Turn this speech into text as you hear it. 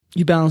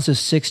You balanced a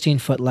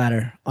 16-foot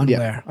ladder on Yeah.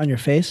 where? On your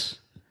face?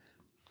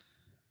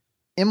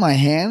 In my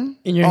hand,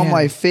 In your on hand.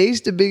 my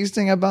face, the biggest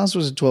thing I bounced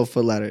was a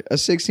 12-foot ladder. A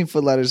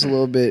 16-foot ladder is a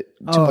little bit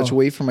too much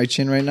weight for my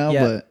chin right now,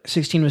 Yeah, but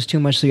 16 was too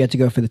much, so you had to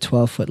go for the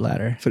 12-foot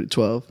ladder. for the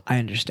 12, I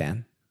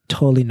understand.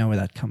 Totally know where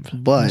that comes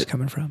from. But- where it's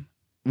coming from.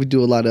 we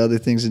do a lot of other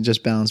things than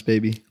just balance,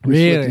 baby. We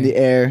Really? flip in the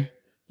air.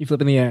 You flip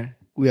in the air.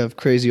 We have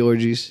crazy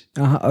orgies,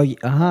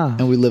 Uh-huh.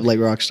 and we live like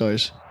rock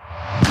stars.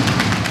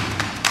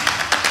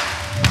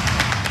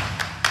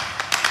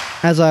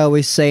 As I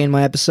always say in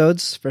my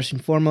episodes, first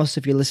and foremost,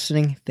 if you're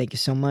listening, thank you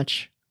so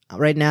much.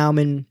 Right now, I'm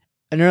in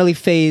an early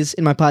phase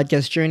in my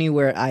podcast journey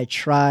where I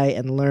try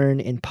and learn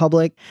in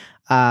public.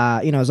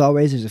 As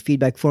always, there's a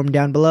feedback form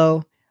down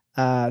below.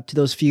 To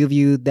those few of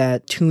you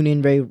that tune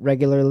in very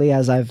regularly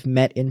as I've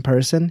met in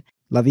person,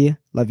 love you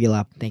a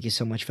lot. Thank you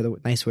so much for the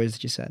nice words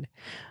that you said.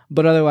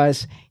 But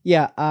otherwise,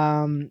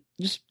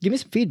 just give me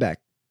some feedback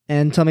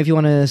and tell me if you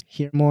want to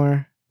hear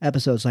more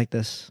episodes like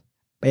this.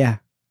 But yeah,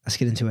 let's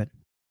get into it.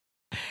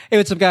 Hey,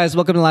 what's up, guys?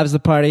 Welcome to Lives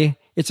of the Party.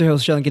 It's your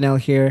host, Sheldon Gunnell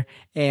here,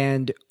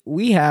 and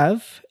we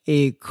have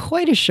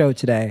quite a show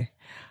today.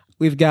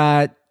 We've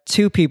got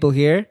two people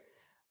here.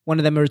 One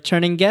of them a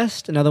returning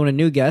guest, another one a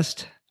new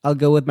guest. I'll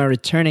go with my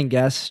returning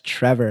guest,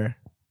 Trevor.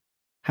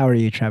 How are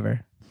you,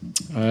 Trevor?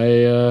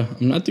 I'm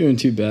not doing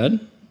too bad.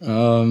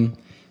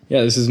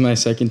 This is my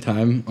second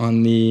time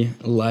on the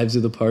Lives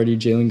of the Party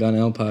Jalen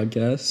Gunnell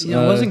podcast. It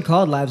wasn't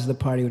called Lives of the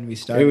Party when we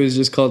started. It was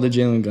just called the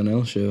Jalen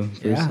Gunnell Show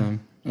first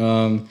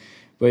time.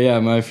 But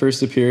yeah, my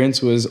first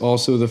appearance was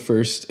also the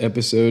first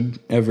episode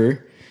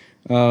ever.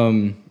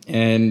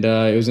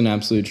 It was an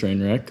absolute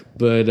train wreck.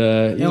 But,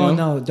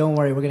 No, don't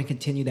worry. We're going to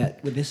continue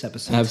that with this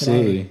episode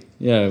absolutely. today.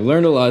 Yeah, I've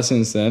learned a lot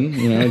since then.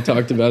 I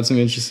talked about some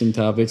interesting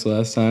topics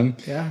last time.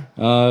 Yeah.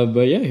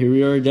 Here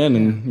we are again.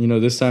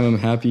 And, this time I'm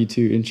happy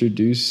to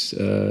introduce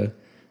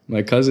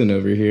my cousin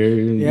over here.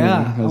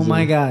 Yeah.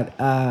 My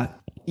God.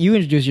 You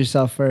introduce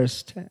yourself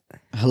first.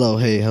 Hello,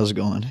 hey, how's it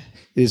going?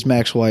 It is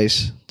Max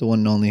Weiss, the one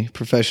and only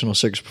professional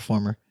circus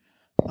performer.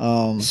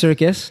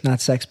 Circus, not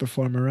sex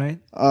performer, right?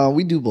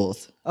 We do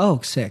both. Oh,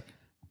 sick.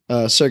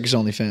 Circus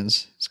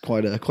OnlyFans. It's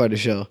quite a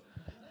show.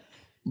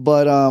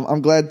 But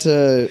I'm glad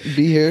to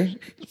be here.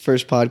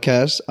 First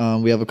podcast.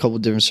 We have a couple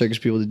different circus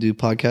people to do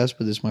podcasts,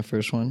 but this is my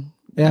first one.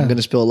 Yeah. I'm going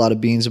to spill a lot of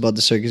beans about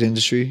the circus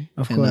industry.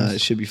 Of course.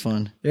 It should be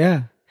fun.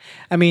 Yeah.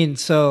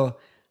 So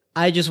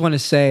I just want to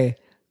say,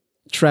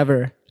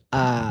 Trevor,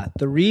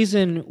 the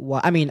reason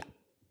why,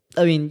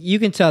 you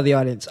can tell the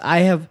audience, I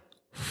have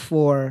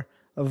for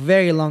a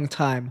very long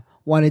time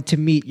wanted to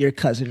meet your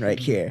cousin right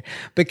here,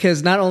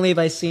 because not only have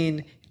I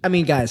seen,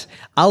 guys,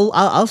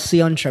 I'll see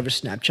on Trevor's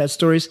Snapchat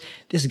stories,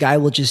 this guy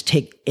will just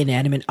take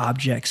inanimate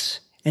objects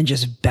and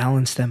just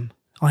balance them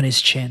on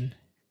his chin,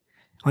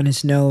 on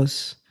his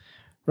nose,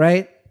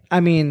 right?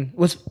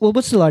 What's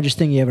the largest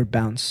thing you ever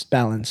balanced?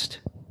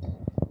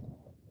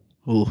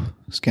 Ooh,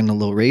 it's getting a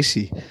little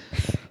racy.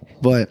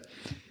 But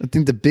I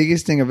think the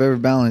biggest thing I've ever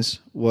balanced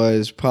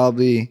was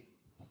probably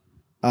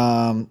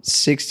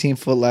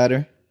 16-foot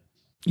ladder.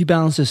 You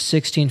balanced a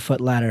 16-foot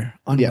ladder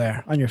on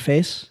where? On your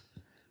face?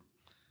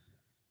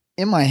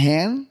 In my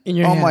hand, in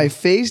your on hand. My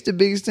face, the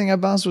biggest thing I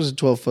bounced was a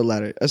 12-foot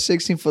ladder. A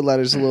 16-foot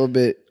ladder is a little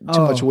bit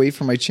too much weight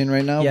for my chin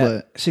right now,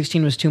 but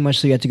 16 was too much,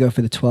 so you had to go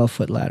for the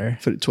 12-foot ladder.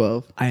 For the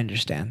 12. I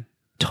understand.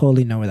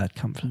 Totally know where that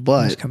comes from. But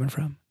where it's coming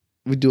from.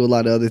 We do a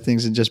lot of other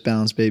things than just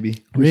balance,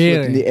 baby. We Really?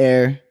 flip in the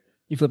air.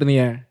 You flip in the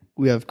air.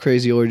 We have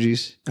crazy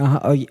orgies.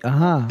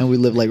 And we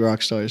live like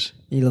rock stars.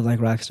 You live like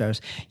rock stars.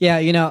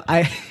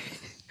 Yeah,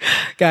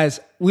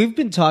 guys, we've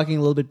been talking a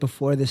little bit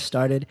before this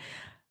started.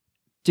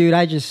 Dude,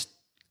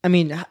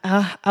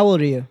 how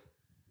old are you?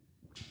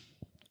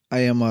 I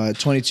am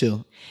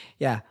 22.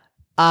 Yeah.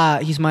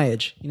 He's my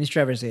age. And he's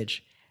Trevor's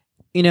age.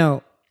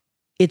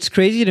 It's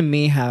crazy to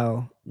me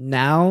how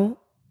now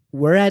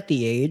we're at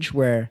the age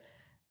where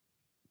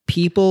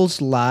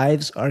people's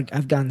lives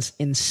have gone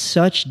in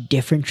such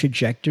different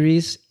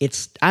trajectories.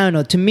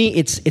 To me,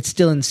 it's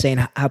still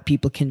insane how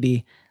people can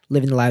be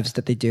living the lives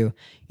that they do,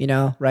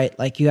 right?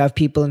 Like you have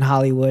people in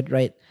Hollywood,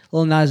 right?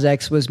 Lil Nas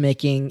X was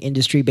making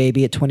Industry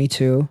Baby at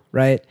 22,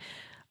 right?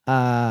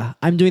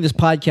 I'm doing this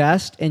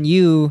podcast and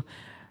you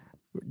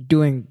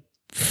doing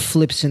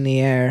flips in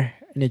the air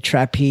in a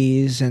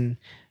trapeze and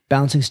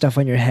bouncing stuff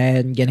on your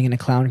head and getting in a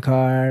clown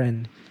car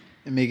and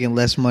making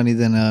less money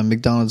than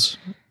McDonald's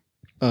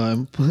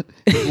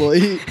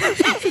employee.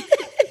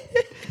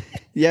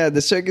 Yeah,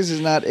 the circus is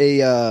not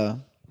a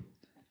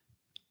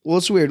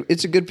it's weird.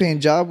 It's a good paying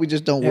job. We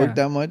just don't work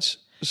that much.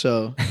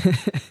 So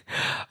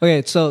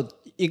okay, so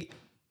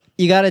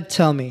you gotta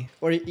tell me,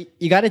 or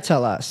you gotta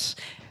tell us,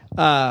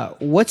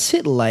 what's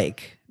it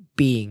like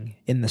being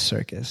in the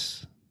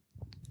circus?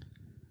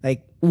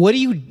 Like, what do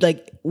you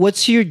like?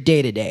 What's your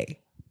day to day,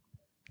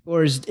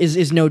 or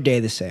is no day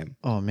the same?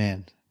 Oh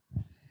man,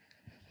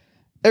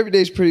 every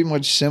day is pretty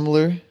much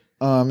similar.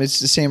 It's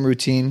the same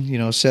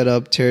routine, set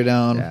up, tear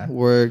down,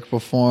 work,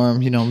 perform,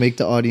 make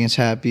the audience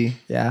happy.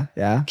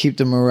 Yeah. Keep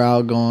the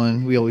morale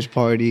going. We always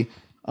party.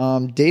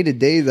 Day to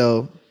day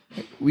though,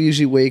 We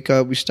usually wake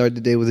up. We start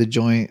the day with a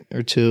joint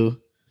or two.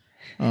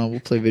 We'll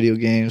play video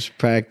games,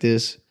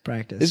 practice.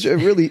 It's a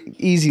really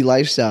easy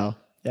lifestyle.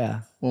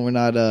 Yeah. When we're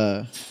not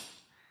off.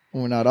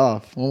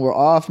 When we're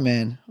off,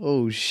 man.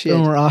 Oh shit.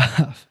 When we're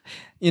off.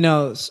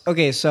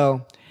 Okay,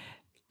 so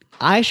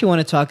I actually want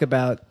to talk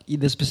about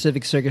the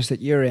specific circus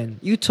that you're in.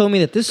 You told me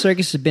that this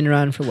circus has been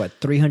around for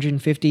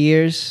 350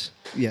 years?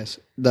 Yes.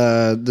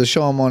 The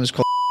show I'm on is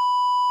called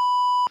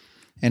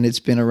and it's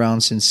been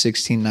around since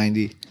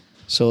 1690.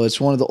 So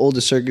it's one of the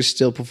oldest circus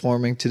still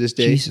performing to this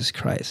day. Jesus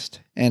Christ.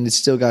 And it's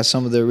still got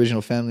some of the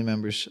original family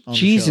members on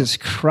Jesus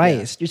the show.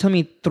 Christ. Yeah. You're telling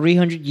me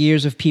 300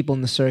 years of people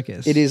in the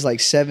circus. It is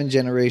like 7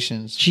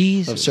 generations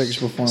Jesus. of circus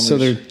performers. So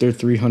they're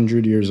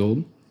 300 years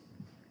old?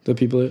 The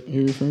people that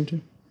you're referring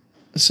to?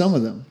 Some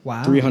of them.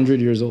 Wow.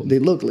 300 years old. They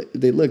look it.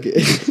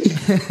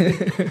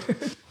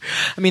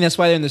 I mean, that's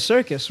why they're in the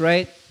circus,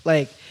 right?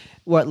 Like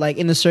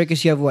in the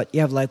circus you have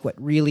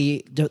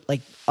really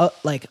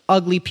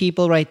ugly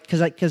people, right? Because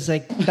that's a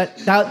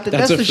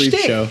the freak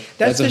shtick. show.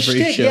 That's the a freak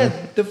shtick. show. Yeah,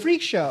 the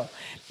freak show.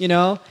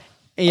 And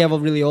you have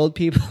really old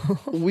people.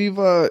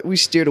 We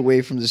steered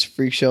away from this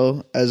freak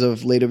show as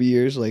of later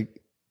years. Like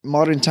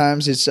modern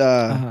times, it's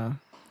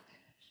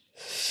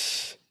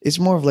it's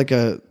more of like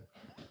a,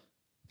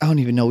 I don't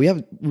even know. We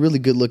have really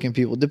good looking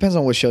people. Depends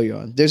on what show you're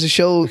on. There's a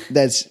show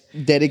that's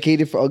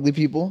dedicated for ugly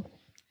people.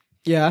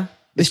 Yeah.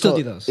 They still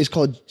do those. It's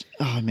called,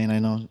 oh man,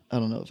 I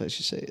don't know if I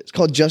should say it. It's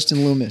called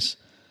Justin Loomis.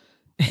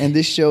 And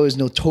this show is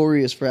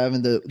notorious for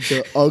having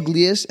the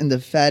ugliest and the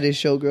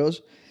fattest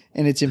showgirls.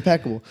 And it's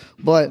impeccable.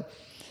 But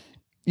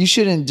you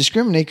shouldn't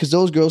discriminate because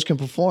those girls can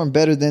perform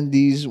better than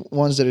these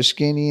ones that are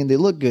skinny and they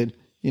look good,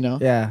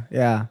 Yeah,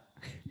 yeah.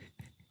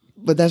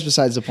 But that's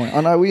besides the point.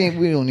 We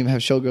don't even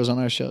have showgirls on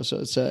our show,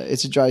 so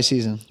it's a dry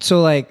season.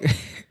 So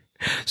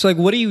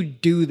what do you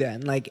do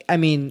then? Like, I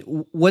mean,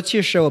 what's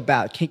your show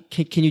about?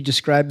 Can you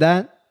describe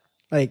that?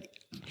 Like,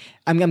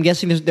 I'm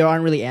guessing there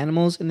aren't really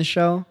animals in the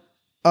show.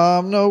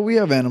 No, we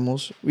have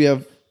animals. We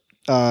have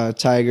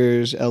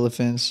tigers,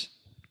 elephants,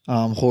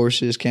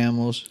 horses,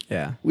 camels.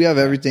 Yeah, we have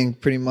everything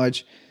pretty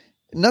much.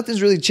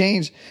 Nothing's really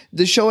changed.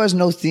 The show has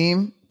no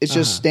theme. It's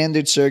just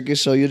standard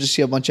circus. So you'll just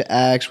see a bunch of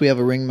acts. We have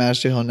a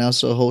ringmaster who'll announce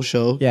the whole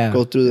show. Yeah,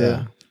 go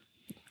through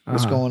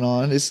what's going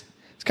on. It's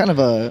kind of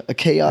a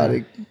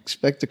chaotic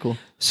spectacle.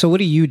 So what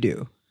do you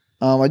do?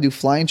 I do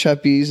flying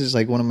trapeze is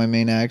like one of my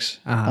main acts.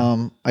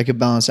 I could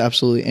balance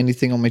absolutely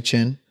anything on my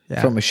chin,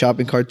 from a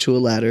shopping cart to a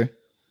ladder.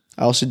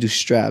 I also do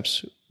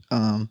straps.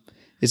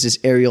 It's this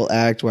aerial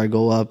act where I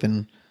go up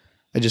and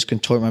I just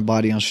contort my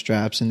body on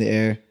straps in the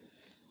air.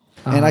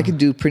 And I can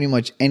do pretty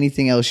much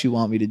anything else you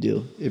want me to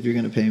do if you're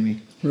going to pay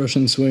me.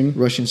 Russian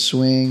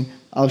swing.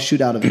 I'll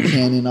shoot out of a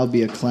cannon. I'll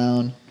be a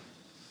clown.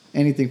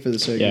 Anything for the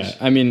circus. Yeah,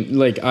 I mean,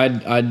 like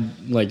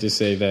I'd like to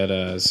say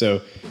that. So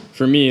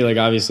for me, like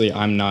obviously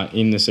I'm not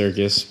in the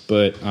circus,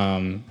 but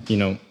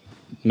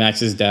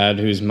Max's dad,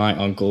 who's my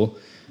uncle,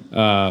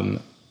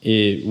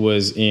 it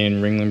was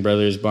in Ringling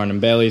Brothers Barnum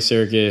and Bailey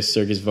Circus,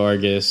 Circus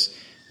Vargas,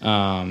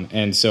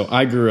 and so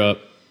I grew up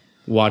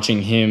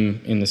watching him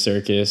in the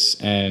circus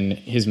and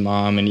his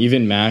mom and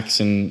even Max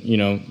and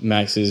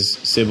Max's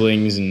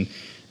siblings and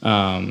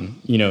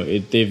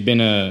they've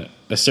been a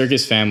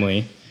circus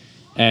family.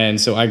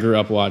 And so I grew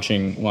up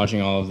watching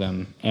all of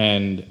them,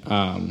 and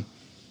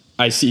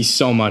I see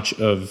so much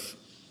of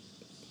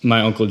my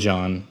Uncle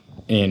John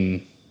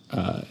in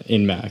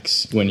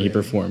Max when he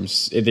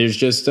performs. There's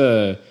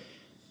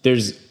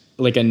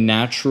like a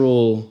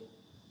natural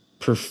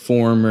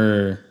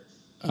performer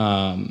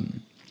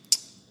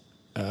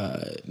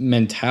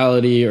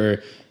mentality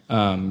or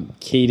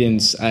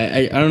cadence.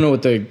 I don't know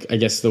what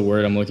the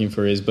word I'm looking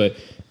for is, but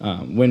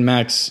when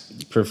Max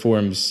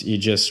performs, he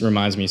just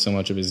reminds me so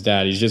much of his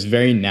dad. He's just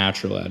very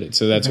natural at it.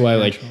 So that's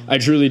why, I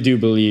truly do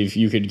believe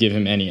you could give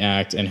him any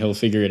act and he'll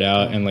figure it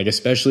out. And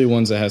especially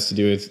ones that has to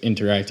do with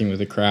interacting with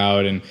the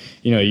crowd. And,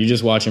 you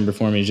just watch him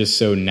perform. He's just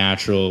so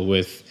natural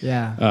with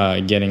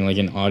getting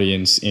an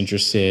audience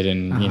interested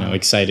and,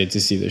 excited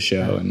to see the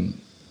show. And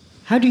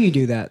how do you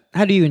do that?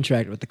 How do you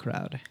interact with the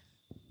crowd?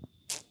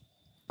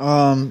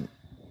 Well,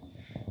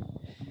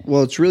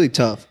 it's really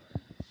tough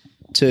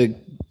to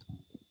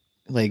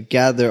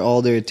gather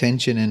all their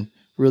attention and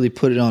really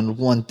put it on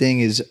one thing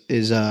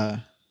is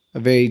a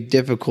very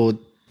difficult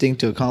thing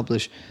to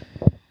accomplish.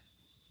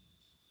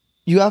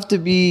 You have to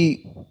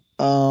be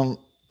a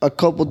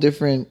couple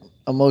different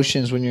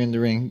emotions when you're in the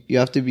ring. You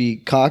have to be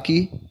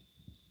cocky,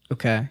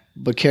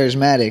 but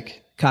charismatic.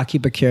 Cocky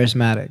but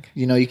charismatic.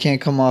 You can't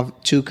come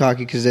off too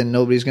cocky because then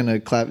nobody's gonna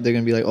clap. They're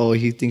gonna be like, "Oh,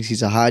 he thinks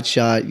he's a hot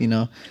shot,"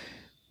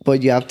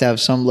 But you have to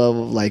have some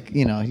level of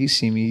you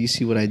see me, you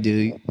see what I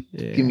do.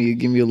 Yeah. Give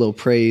me a little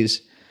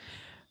praise.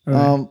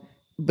 Right.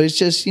 But it's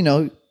just,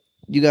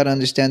 you got to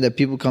understand that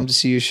people come to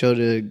see your show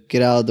to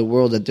get out of the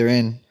world that they're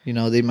in.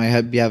 They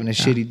might be having a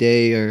shitty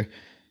day or,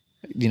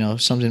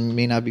 something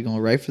may not be going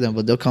right for them,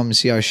 but they'll come and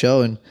see our show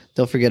and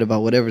they'll forget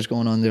about whatever's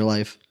going on in their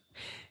life.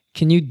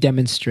 Can you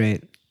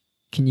demonstrate?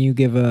 Can you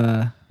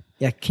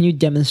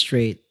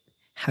demonstrate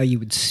how you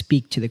would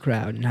speak to the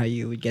crowd and how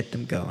you would get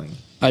them going.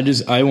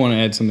 I want to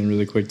add something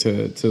really quick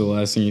to the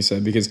last thing you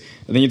said, because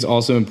I think it's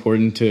also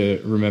important to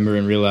remember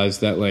and realize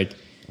that, like,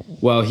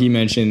 while he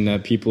mentioned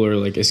that people are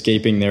like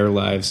escaping their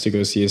lives to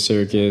go see a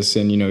circus,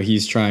 and, you know,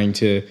 he's trying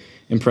to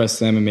impress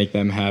them and make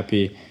them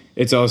happy,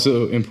 it's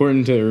also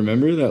important to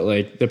remember that,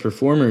 like, the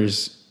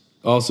performers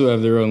also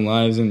have their own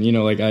lives. And, you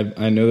know, like,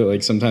 I know that,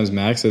 like, sometimes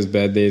Max has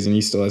bad days and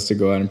he still has to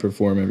go out and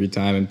perform every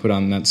time and put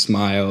on that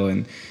smile.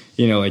 And,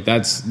 you know, like,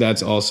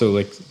 that's also,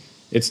 like,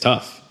 it's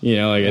tough, you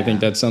know, like, I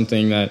think that's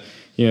something that,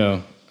 you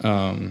know,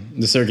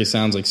 the circus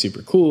sounds like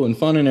super cool and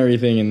fun and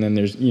everything. And then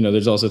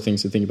there's also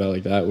things to think about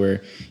like that,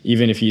 where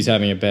even if he's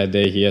having a bad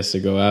day, he has to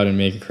go out and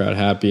make a crowd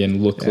happy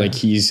and look like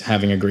he's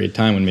having a great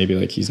time when maybe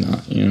like he's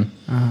not, you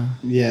know?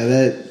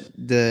 Yeah,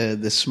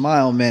 the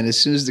smile, man, as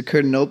soon as the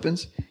curtain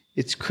opens,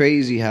 it's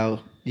crazy how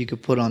you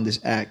could put on this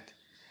act.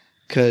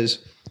 Because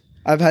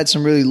I've had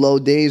some really low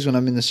days when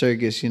I'm in the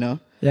circus, you know?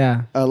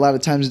 Yeah. A lot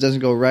of times it doesn't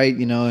go right,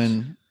 you know,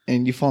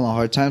 and you fall on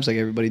hard times like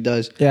everybody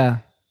does. Yeah.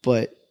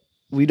 But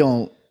we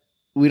don't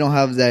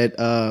have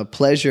that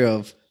pleasure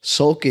of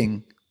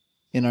sulking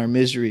in our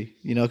misery,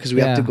 you know, because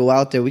we have to go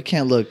out there. We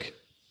can't look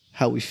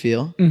how we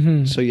feel.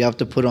 Mm-hmm. So you have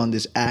to put on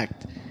this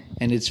act.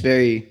 And it's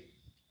very,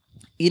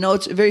 you know,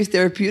 it's very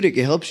therapeutic.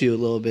 It helps you a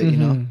little bit, you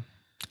know.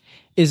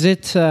 Is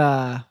it,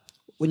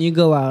 when you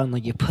go out and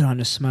like you put on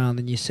a smile and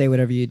then you say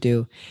whatever you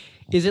do,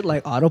 is it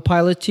like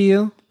autopilot to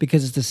you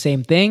because it's the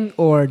same thing,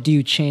 or do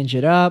you change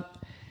it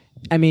up?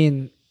 I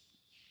mean,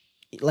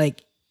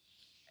 like,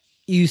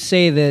 you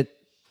say that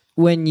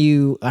when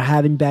you are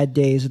having bad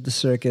days at the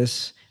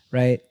circus,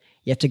 right,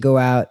 you have to go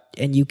out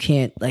and you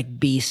can't like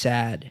be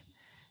sad.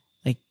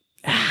 Like,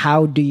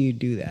 how do you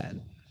do that?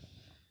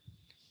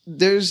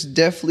 There's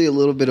definitely a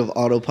little bit of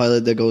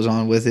autopilot that goes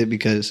on with it,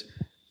 because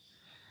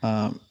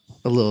a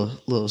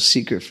little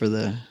secret for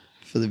the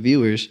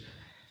viewers,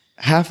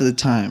 half of the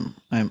time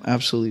I'm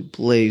absolutely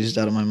blazed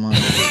out of my mind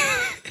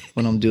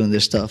when I'm doing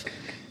this stuff.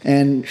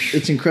 And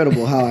it's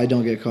incredible how I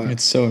don't get caught.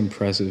 It's so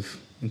impressive.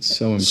 It's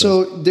so impressive.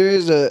 So there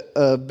is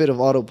a bit of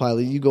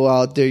autopilot. You go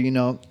out there, you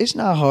know, it's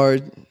not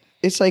hard.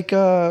 It's like,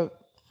 so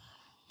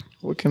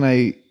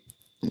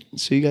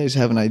you guys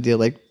have an idea,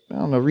 like, I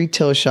don't know,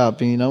 retail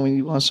shopping, you know, when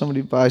you want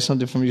somebody to buy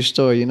something from your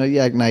store, you know, you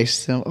act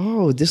nice to them.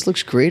 Oh, this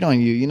looks great on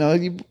you. You know,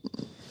 you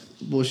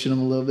bullshit them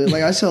a little bit.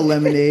 Like, I sell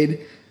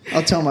lemonade.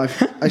 I'll tell them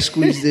I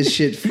squeezed this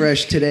shit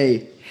fresh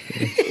today.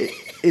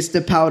 It's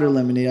the powder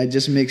lemonade. I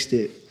just mixed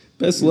it.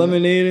 Best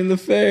lemonade in the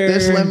fair.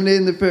 Best lemonade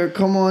in the fair.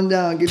 Come on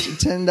down. Get your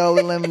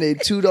 $10 lemonade,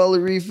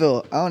 $2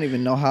 refill. I don't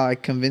even know how I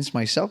convinced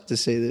myself to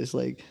say this.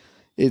 Like,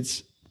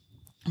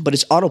 but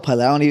it's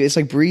autopilot. It's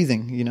like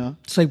breathing, you know?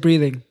 It's like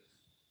breathing.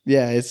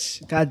 Yeah, it's...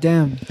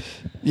 Goddamn.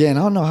 Yeah, and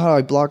I don't know how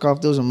I block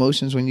off those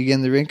emotions when you get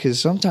in the ring,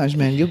 because sometimes,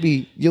 man, you'll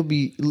be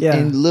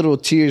in little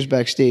tears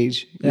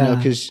backstage, you know,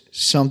 because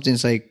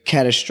something's like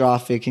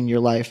catastrophic in your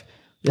life.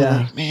 But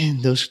like,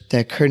 man,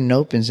 that curtain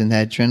opens and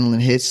that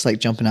adrenaline hits, like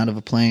jumping out of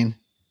a plane.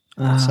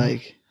 It's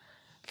like,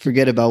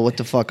 forget about what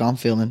the fuck I'm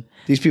feeling.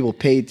 These people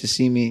paid to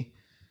see me.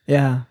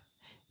 Yeah.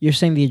 You're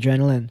saying the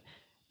adrenaline.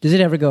 Does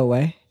it ever go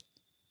away?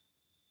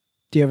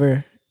 Do you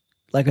ever,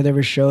 like, are there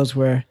ever shows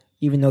where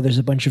even though there's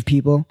a bunch of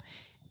people,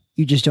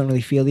 you just don't really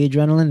feel the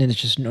adrenaline and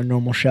it's just a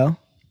normal show?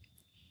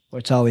 Or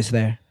it's always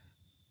there?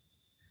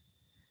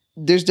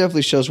 There's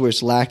definitely shows where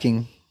it's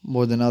lacking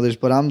more than others,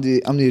 but I'm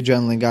the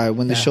adrenaline guy.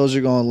 When the shows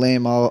are going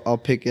lame, I'll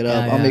pick it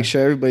up. I'll make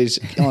sure everybody's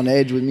on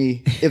edge with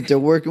me. If they're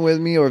working with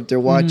me or if they're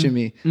watching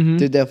me,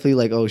 they're definitely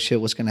like, oh shit,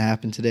 what's gonna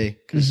happen today?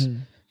 Because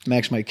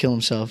Max might kill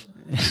himself.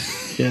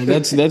 Yeah,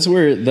 that's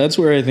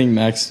where I think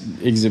Max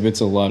exhibits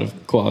a lot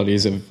of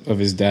qualities of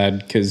his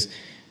dad, because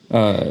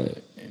my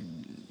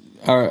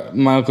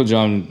Uncle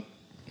John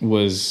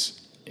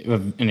was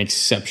an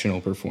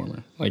exceptional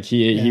performer. Like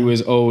he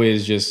was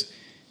always just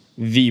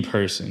the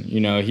person.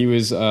 You know, he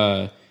was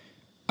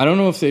I don't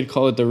know if they'd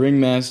call it the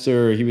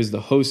ringmaster, or he was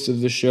the host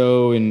of the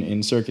show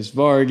in Circus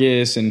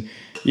Vargas, and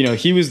you know,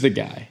 he was the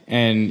guy,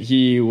 and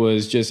he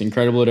was just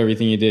incredible at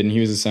everything he did, and he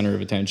was the center of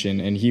attention,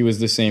 and he was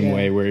the same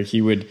way, where he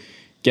would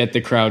get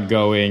the crowd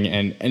going,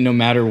 and no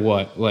matter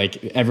what,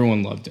 like,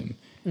 everyone loved him.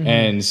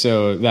 And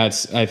so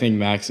I think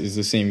Max is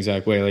the same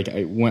exact way. Like,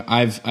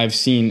 I've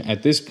seen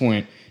at this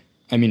point,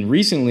 I mean,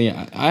 recently,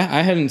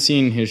 I hadn't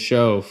seen his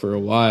show for a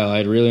while.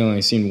 I'd really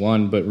only seen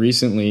one, but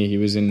recently he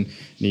was in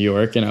New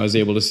York, and I was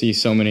able to see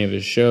so many of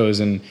his shows,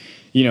 and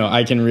you know,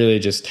 I can really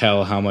just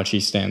tell how much he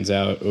stands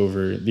out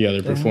over the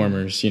other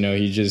performers. You know,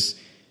 he just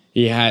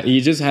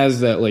has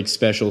that like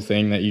special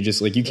thing that you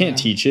just like, you can't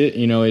teach it.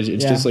 You know, it's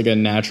just like a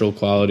natural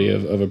quality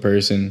of a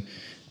person.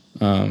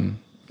 And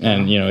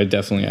you know, it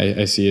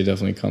definitely, I see it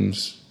definitely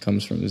comes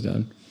from his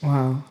dad.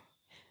 Wow.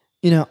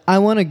 You know, I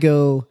want to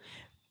go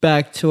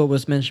back to what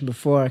was mentioned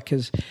before,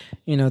 because,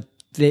 you know,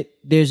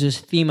 there's this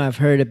theme I've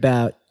heard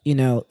about, you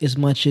know, as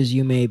much as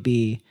you may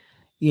be,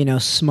 you know,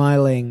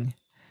 smiling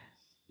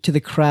to the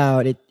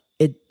crowd,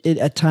 it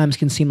at times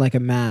can seem like a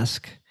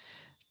mask.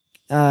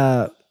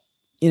 You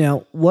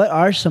know, what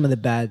are some of the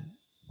bad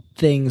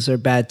things or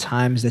bad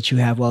times that you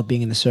have while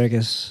being in the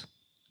circus?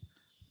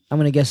 I'm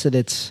gonna guess that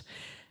it's.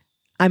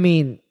 I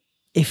mean,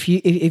 if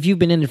you've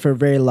been in it for a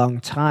very long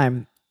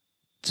time,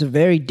 it's a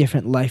very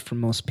different life for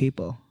most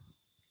people.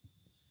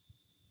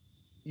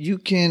 You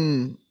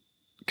can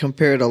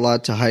compare it a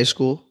lot to high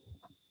school.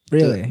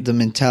 Really, the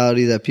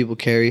mentality that people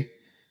carry.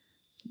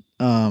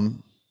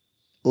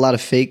 A lot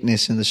of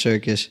fakeness in the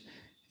circus,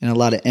 and a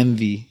lot of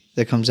envy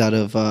that comes out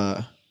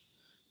of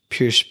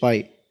pure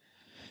spite.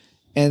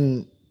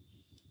 And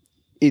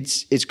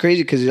it's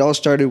crazy because it all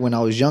started when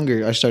I was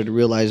younger. I started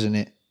realizing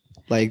it,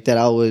 like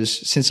that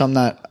since I'm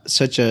not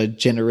such a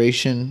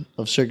generation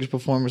of circus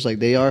performers like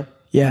they are.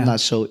 Yeah. I'm not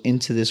so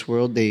into this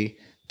world. They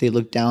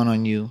look down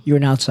on you. You're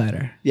an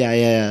outsider.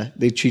 Yeah.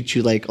 They treat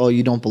you like, oh,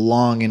 you don't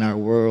belong in our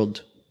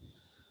world.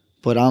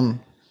 But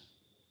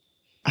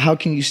how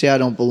can you say I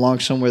don't belong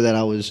somewhere that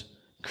I was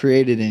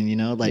created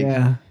in, Like,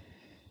 yeah.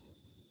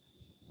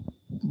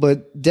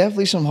 But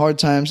definitely some hard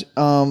times.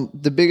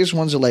 The biggest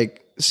ones are like,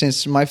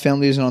 since my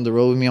family isn't on the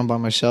road with me, I'm by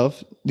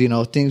myself.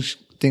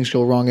 Things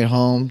go wrong at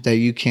home that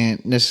you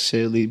can't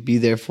necessarily be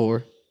there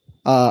for.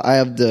 I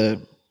have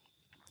the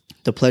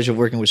pleasure of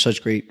working with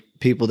such great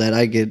people that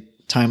I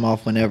get time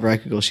off whenever I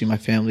could go see my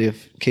family in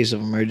case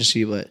of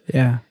emergency. But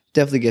yeah,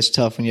 definitely gets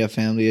tough when you have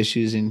family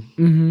issues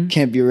and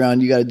can't be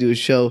around. You got to do a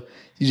show.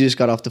 You just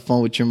got off the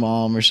phone with your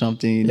mom or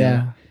something.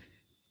 Yeah.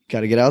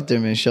 Got to get out there,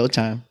 man.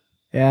 Showtime.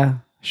 Yeah,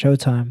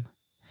 showtime.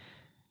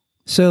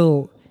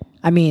 So,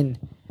 I mean,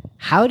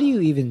 how do you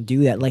even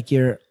do that? Like,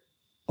 you're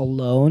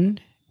alone?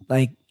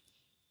 Like,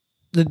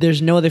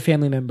 there's no other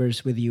family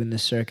members with you in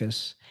this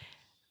circus.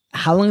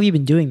 How long have you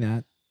been doing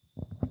that?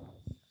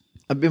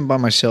 I've been by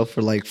myself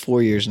for like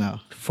 4 years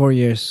now. 4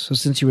 years. So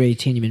since you were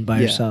 18, you've been by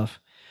yourself.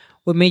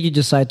 What made you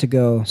decide to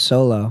go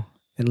solo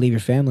and leave your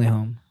family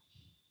home?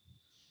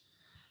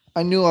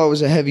 I knew I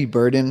was a heavy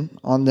burden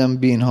on them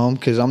being home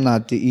because I'm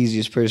not the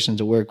easiest person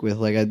to work with.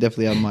 Like, I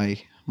definitely have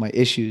my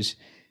issues.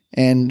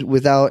 And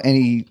without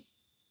anything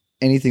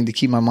to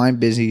keep my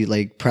mind busy,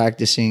 like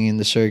practicing in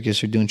the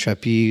circus or doing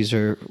trapeze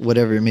or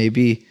whatever it may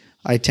be,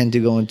 I tend to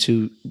go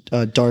into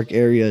dark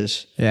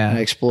areas and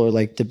explore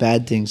like the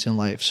bad things in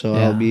life. So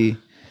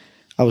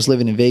I was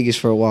living in Vegas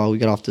for a while. We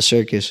got off the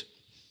circus,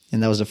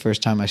 and that was the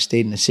first time I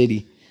stayed in the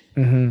city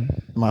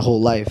my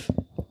whole life.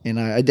 And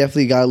I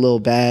definitely got a little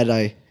bad.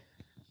 I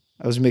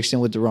was mixed in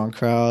with the wrong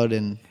crowd,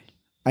 and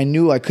I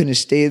knew I couldn't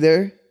stay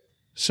there.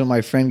 So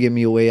my friend gave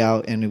me a way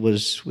out, and it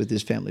was with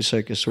his family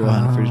circus. So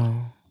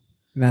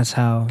that's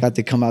how. Got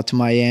to come out to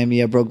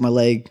Miami. I broke my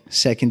leg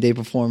second day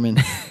performing,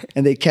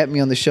 and they kept me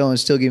on the show and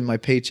still gave me my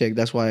paycheck.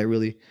 That's why I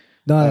really.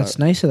 No, that's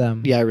nice of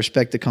them. Yeah, I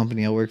respect the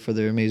company I work for.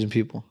 They're amazing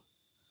people.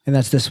 And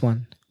that's this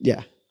one.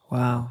 Yeah.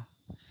 Wow.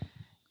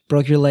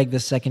 Broke your leg the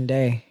second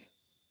day.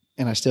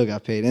 And I still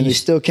got paid. And they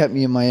still kept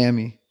me in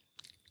Miami.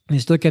 They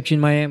still kept you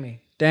in Miami.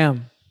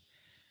 Damn.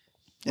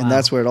 And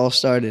that's where it all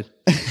started.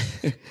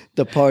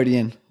 The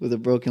partying with a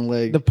broken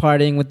leg. The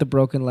partying with the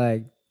broken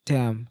leg.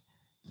 Damn.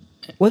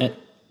 What?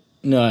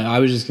 No, I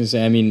was just going to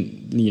say, I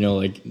mean,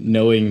 like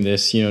knowing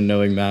this,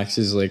 knowing Max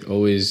is like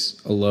always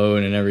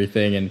alone and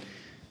everything. And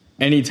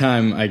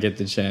anytime I get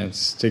the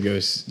chance to go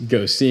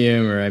see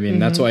him, or I mean,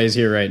 that's why he's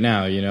here right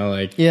now,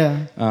 like, he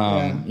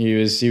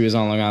was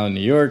on Long Island,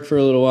 New York for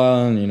a little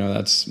while. And,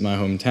 that's my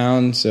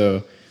hometown.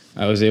 So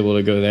I was able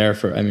to go there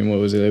for, I mean, what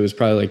was it? It was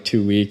probably like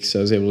 2 weeks I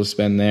was able to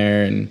spend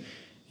there. And,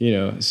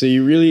 so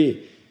you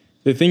really,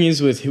 the thing is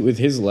with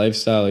his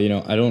lifestyle,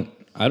 I don't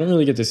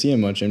really get to see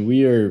him much, and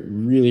we are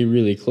really,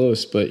 really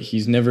close, but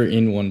he's never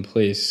in one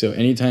place. So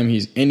anytime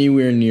he's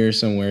anywhere near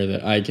somewhere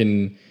that I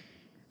can,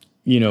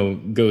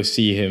 go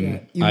see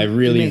him, I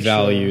really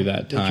value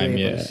that time.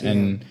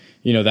 And,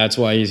 that's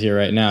why he's here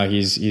right now.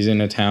 He's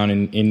in a town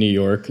in New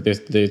York.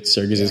 The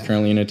circus is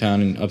currently in a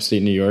town in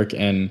upstate New York,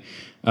 and,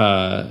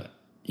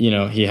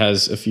 he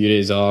has a few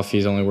days off.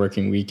 He's only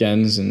working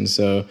weekends. And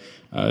so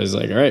I was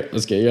like, all right,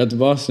 let's get you out to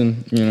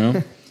Boston,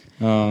 Nice.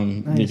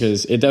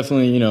 Because it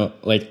definitely,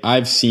 like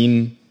I've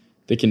seen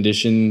the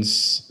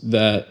conditions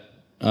that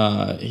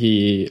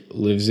he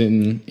lives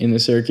in the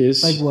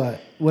circus. Like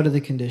what? What are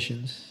the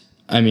conditions?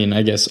 I mean,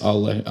 I guess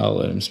I'll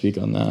let him speak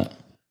on that.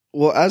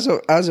 Well, as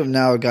of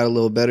now, it got a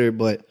little better,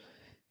 but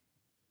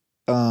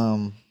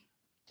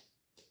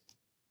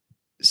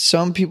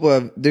some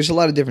people there's a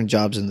lot of different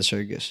jobs in the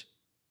circus,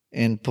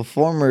 and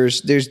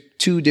performers. There's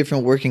two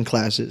different working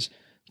classes.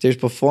 There's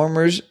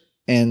performers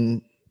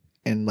and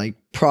like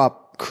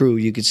prop crew,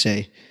 you could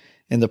say.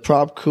 And the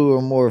prop crew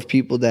are more of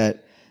people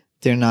that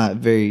they're not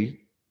very,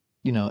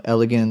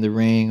 elegant in the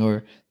ring,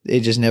 or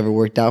it just never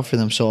worked out for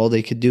them. So all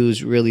they could do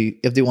is really,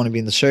 if they want to be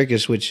in the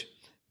circus, which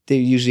they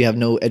usually have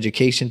no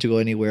education to go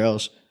anywhere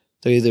else,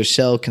 they either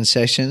sell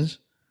concessions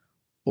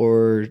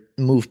or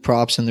move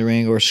props in the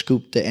ring or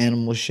scoop the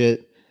animal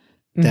shit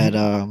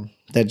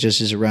that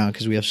just is around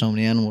because we have so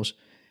many animals.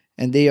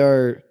 And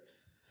they're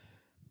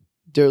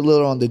a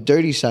little on the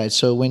dirty side.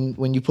 So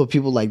when you put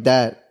people like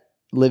that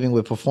living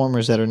with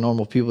performers that are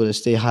normal people that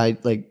stay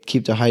like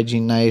keep their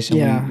hygiene nice,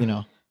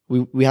 and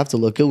we have to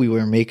look good. We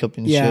wear makeup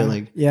and shit.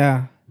 Like,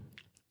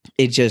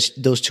 it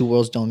just, those two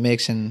worlds don't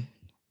mix. And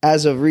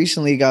as of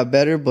recently, it got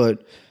better,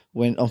 but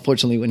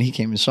unfortunately when he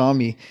came and saw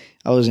me,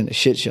 I was in a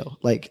shit show.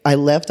 Like I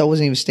left, I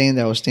wasn't even staying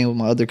there. I was staying with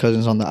my other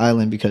cousins on the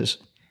island because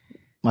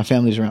my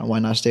family's around. Why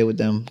not stay with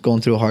them?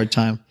 Going through a hard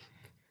time.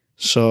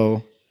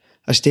 So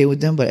I stayed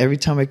with them, but every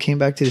time I came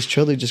back to this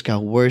trailer, it just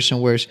got worse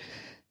and worse.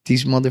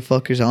 These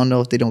motherfuckers, I don't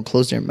know if they don't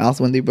close their mouth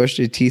when they brush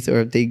their teeth or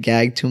if they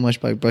gag too much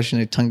by brushing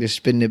their tongue, they're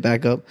spitting it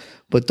back up.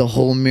 But the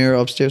whole mirror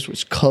upstairs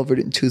was covered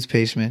in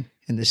toothpaste, man.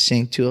 And the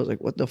sink too. I was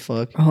like, what the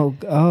fuck?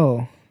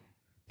 Oh.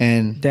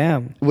 And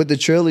damn. With the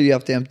trailer, you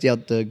have to empty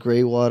out the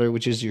gray water,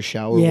 which is your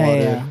shower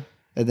water. Yeah.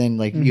 And then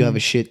like you have a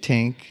shit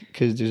tank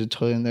because there's a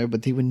toilet in there.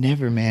 But they would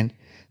never, man.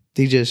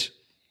 They just...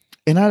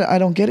 And I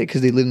don't get it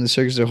because they live in the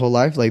circus their whole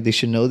life. Like they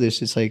should know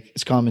this. It's like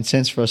it's common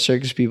sense for us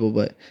circus people,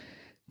 but...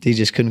 They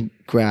just couldn't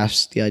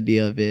grasp the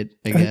idea of it,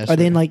 I guess. Are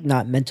they like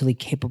not mentally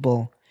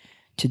capable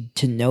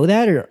to know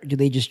that, or do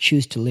they just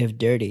choose to live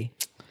dirty?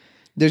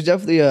 There's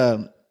definitely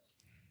a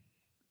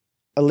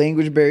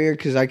language barrier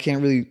because I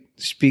can't really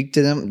speak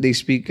to them. They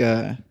speak,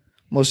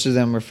 most of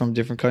them are from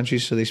different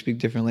countries, so they speak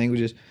different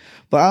languages.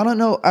 But I don't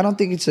know. I don't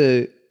think it's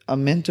a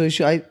mental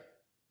issue.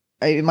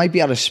 It might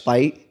be out of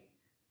spite.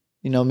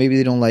 You know, maybe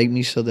they don't like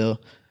me, so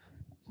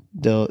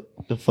they'll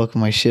fuck with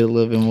my shit a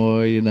little bit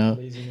more, you know.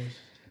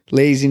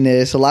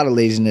 Laziness, a lot of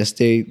laziness.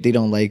 They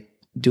don't like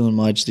doing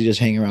much. They just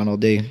hang around all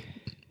day.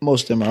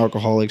 Most of them are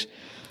alcoholics.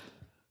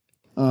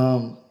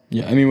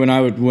 Yeah, I mean, when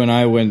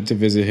I went to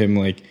visit him,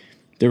 like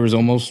there was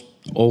almost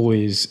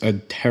always a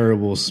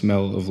terrible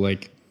smell of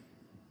like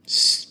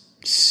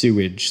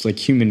sewage, like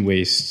human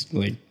waste.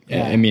 Like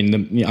I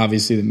mean,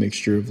 obviously the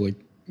mixture of like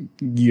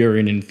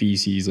urine and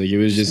feces. Like it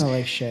was just smell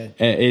like shit.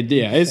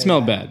 It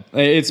smelled bad.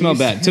 It smelled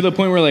bad to the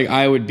point where like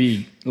I would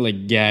be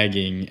like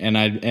gagging,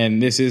 and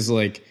this is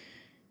like.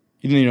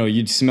 You know,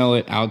 you'd smell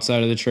it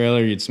outside of the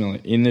trailer, you'd smell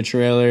it in the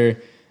trailer,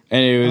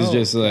 and it was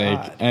just like,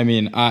 God. I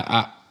mean,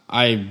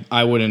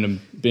 I wouldn't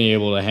have been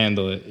able to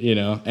handle it, you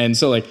know? And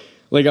so, like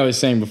I was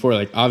saying before,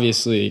 like,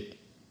 obviously,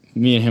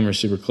 me and him are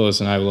super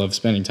close, and I love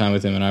spending time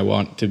with him, and I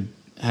want to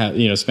have,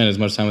 you know, spend as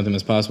much time with him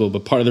as possible.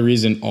 But part of the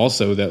reason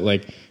also that,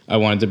 like, I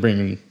wanted to bring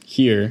him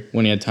here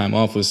when he had time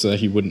off was so that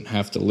he wouldn't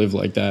have to live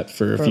like that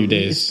for a few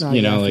days,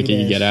 you know, like he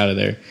could get out of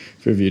there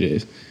for a few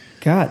days.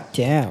 God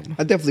damn.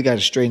 I definitely got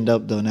it straightened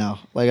up though now.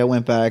 Like I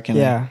went back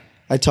and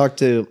I talked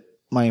to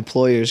my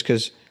employers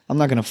because I'm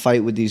not going to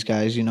fight with these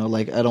guys, you know,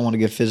 like I don't want to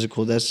get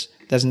physical. That's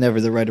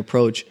never the right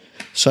approach.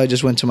 So I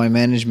just went to my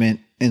management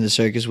in the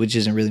circus, which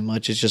isn't really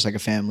much. It's just like a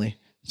family.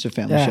 It's a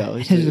family show.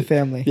 It's a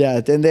family. Yeah.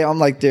 And I'm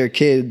like their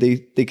kid.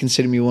 They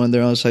consider me one of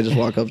their own. So I just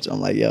walk up to them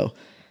like, yo,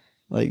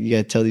 like you got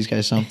to tell these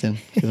guys something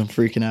because I'm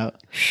freaking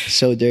out.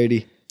 So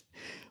dirty.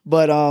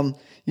 But,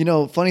 you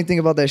know, funny thing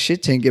about that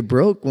shit tank, it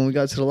broke when we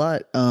got to the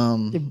lot.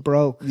 It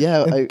broke.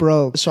 Yeah. It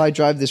broke. So I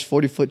drive this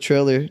 40-foot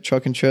trailer,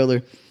 truck and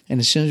trailer. And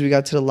as soon as we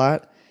got to the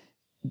lot,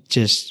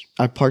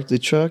 I parked the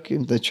truck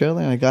in the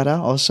trailer and I got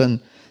out. All of a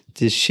sudden,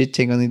 this shit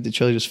tank underneath the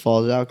trailer just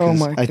falls out. Oh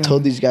my God. I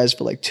told these guys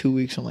for like 2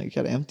 weeks, I'm like, you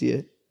got to empty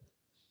it.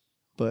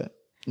 But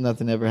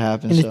nothing ever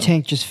happened. And the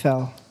tank just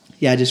fell.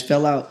 Yeah, it just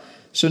fell out.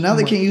 So now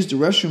they can't use the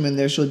restroom in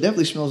there, so it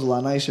definitely smells a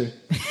lot nicer.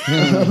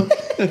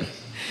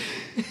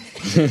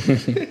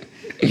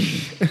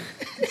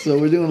 So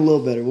we're doing a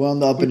little better. We're on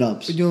the up and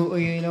ups. You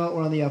know what?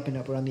 We're on the up and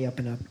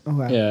up. Oh,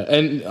 wow. Yeah,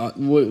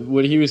 and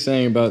what he was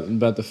saying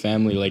about the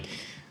family, like,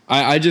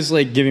 I just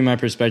like giving my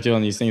perspective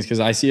on these things because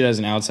I see it as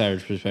an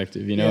outsider's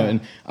perspective, you know. Yeah.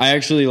 And I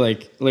actually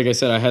like I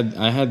said,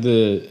 I had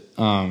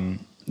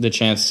the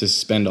chance to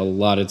spend a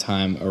lot of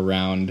time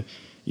around,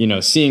 you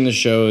know, seeing the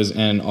shows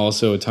and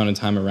also a ton of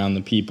time around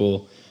the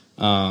people.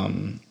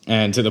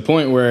 And to the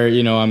point where,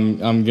 you know, I'm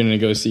going to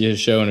go see his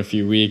show in a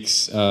few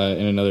weeks in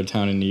another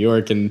town in New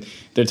York, and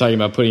they're talking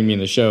about putting me in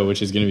the show,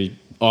 which is going to be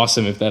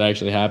awesome if that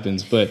actually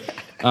happens. But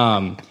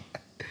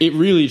it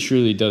really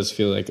truly does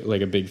feel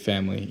like a big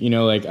family. You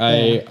know, like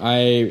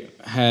I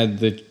had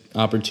the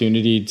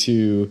opportunity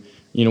to,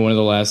 you know, one of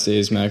the last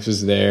days Max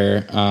was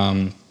there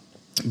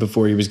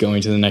before he was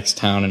going to the next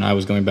town, and I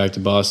was going back to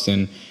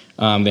Boston.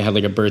 They had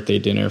like a birthday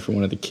dinner for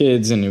one of the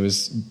kids, and it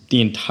was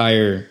the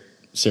entire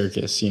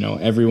circus, you know,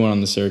 everyone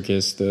on the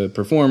circus, the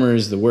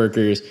performers, the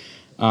workers,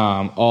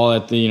 all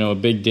at the, you know, a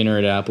big dinner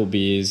at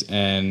Applebee's.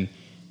 And,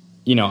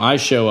 you know, I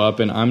show up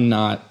and I'm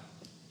not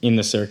in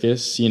the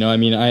circus, you know, I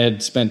mean, I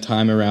had spent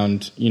time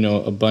around, you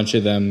know, a bunch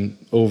of them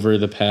over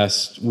the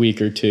past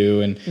week or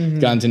two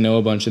and gotten to know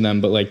a bunch of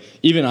them. But like,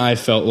 even I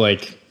felt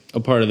like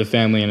a part of the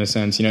family in a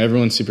sense, you know,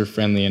 everyone's super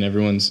friendly and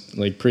everyone's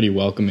like pretty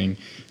welcoming.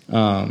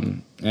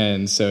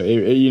 And so,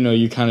 you know,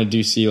 you kind of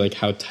do see like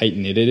how tight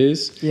knit it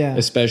is,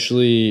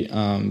 especially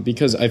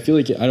because I feel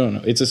like, I don't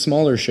know, it's a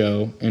smaller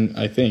show, and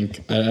I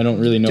think I don't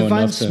really know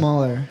enough to.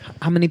 Smaller.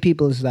 How many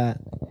people is that?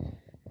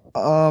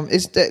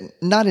 It's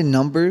not in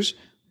numbers,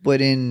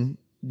 but in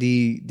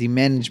the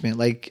management.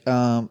 Like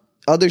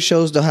other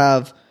shows, they'll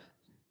have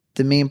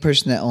the main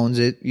person that owns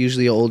it,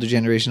 usually an older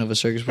generation of a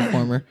circus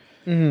performer,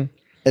 and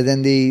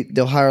then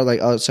they'll hire like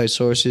outside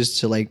sources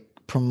to like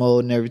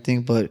promote and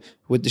everything. But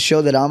with the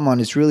show that I'm on,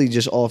 it's really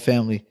just all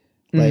family.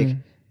 Like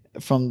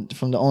from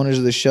the owners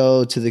of the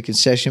show to the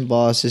concession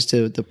bosses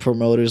to the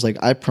promoters. Like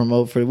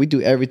we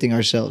do everything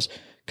ourselves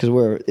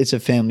because it's a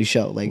family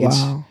show. Like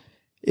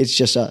it's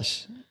just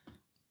us.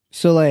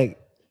 So like,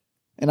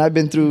 and I've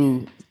been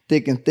through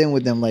thick and thin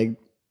with them. Like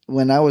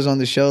when I was on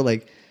the show,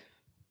 like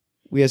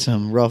we had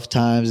some rough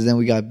times, and then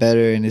we got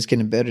better, and it's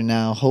getting better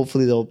now.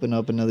 Hopefully they'll open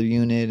up another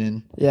unit.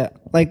 And yeah,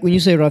 like when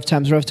you say rough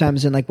times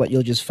in like what,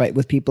 you'll just fight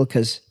with people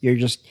because you're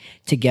just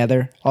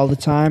together all the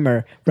time,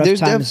 or there's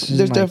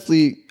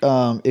definitely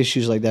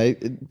issues like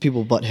that.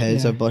 People butt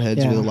heads. I butt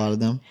heads with a lot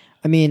of them.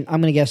 I mean, I'm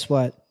gonna guess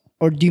what,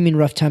 or do you mean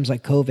rough times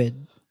like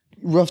COVID?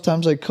 Rough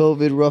times like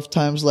COVID. Rough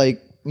times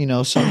like, you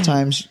know,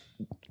 sometimes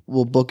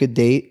we'll book a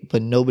date,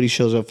 but nobody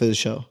shows up for the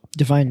show.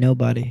 Define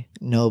nobody.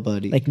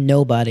 Nobody. Like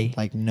nobody.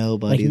 Like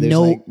nobody.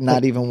 There's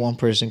not even one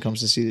person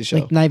comes to see the show.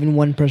 Like not even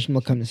one person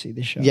will come to see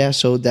the show. Yeah,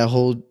 so that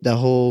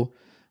whole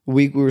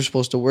week we were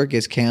supposed to work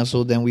gets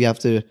canceled. Then we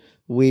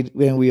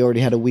already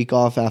had a week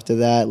off after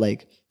that.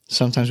 Like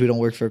sometimes we don't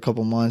work for a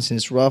couple months and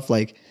it's rough.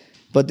 Like,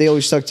 but they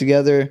always stuck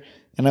together,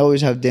 and I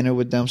always have dinner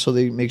with them, so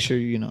they make sure,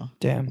 you know,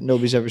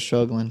 nobody's ever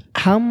struggling.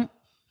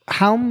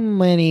 How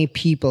many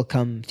people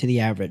come to the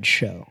average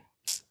show?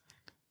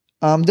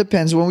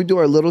 Depends. When we do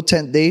our little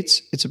tent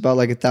dates, it's about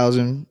like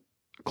 1,000,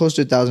 close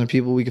to 1,000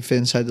 people we can fit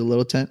inside the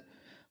little tent.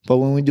 But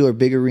when we do our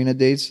big arena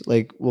dates,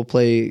 like we'll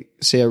play,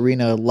 say,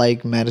 arena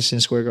like Madison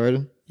Square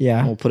Garden. Yeah.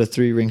 And we'll put a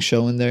 3-ring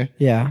show in there.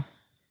 Yeah.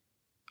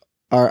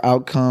 Our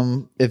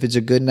outcome, if it's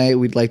a good night,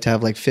 we'd like to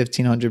have like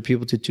 1,500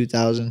 people to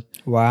 2,000.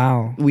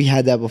 Wow. We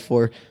had that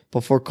before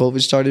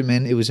COVID started,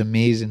 man. It was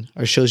amazing.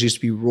 Our shows used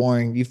to be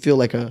roaring. You feel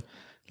like a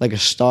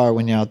star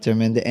when you're out there,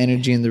 man. The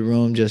energy in the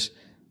room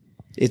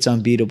it's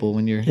unbeatable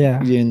when you're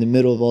in the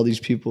middle of all these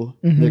people.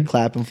 Mm-hmm. They're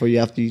clapping for you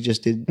after you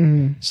just did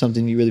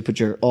something you really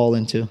put your all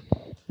into.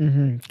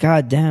 Mm-hmm.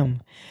 God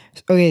damn.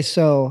 Okay,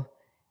 so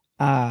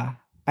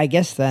I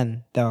guess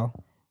then, though,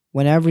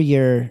 whenever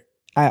you're,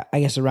 I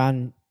guess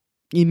around,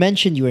 you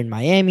mentioned you were in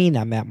Miami,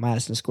 now I'm at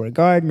Madison Square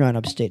Garden, around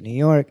upstate New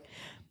York.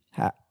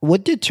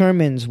 What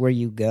determines where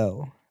you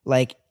go?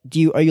 Like,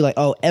 are you like,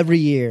 oh, every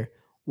year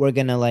we're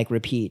going to like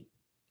repeat,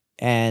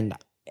 and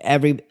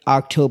every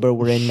October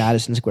we're in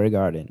Madison Square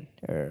Garden?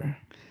 Or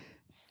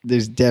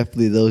there's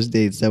definitely those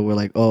dates that we're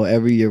like, oh,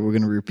 every year we're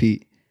going to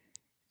repeat.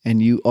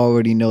 And you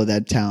already know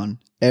that town.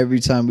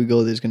 Every time we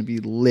go, there's going to be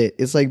lit.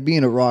 It's like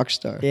being a rock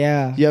star.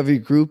 Yeah. You have your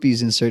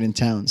groupies in certain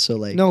towns. So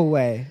like, no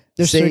way.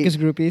 There's circus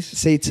groupies.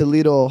 Say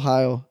Toledo,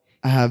 Ohio.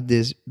 I have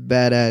this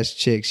badass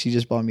chick. She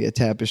just bought me a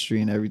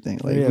tapestry and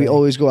everything. Like we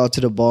always go out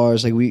to the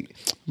bars. Like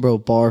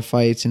bar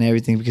fights and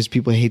everything because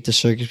people hate the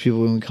circus people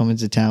when we come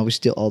into town. We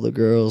steal all the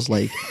girls.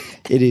 Like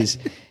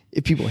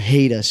people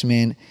hate us,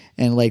 man.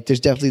 And like there's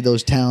definitely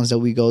those towns that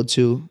we go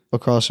to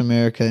across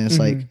America, and it's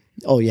like,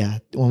 oh yeah,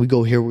 when we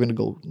go here, we're gonna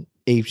go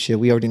ape shit.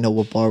 We already know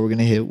what bar we're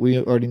gonna hit. We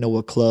already know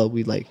what club.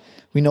 We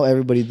know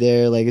everybody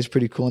there. Like it's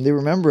pretty cool, and they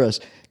remember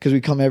us because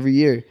we come every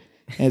year.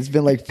 And it's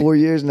been like 4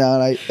 years now,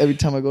 and every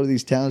time I go to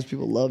these towns,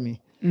 people love me.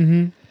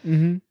 Mm-hmm.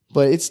 Mm-hmm.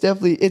 But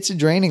it's a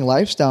draining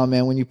lifestyle,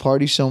 man. When you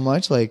party so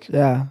much, like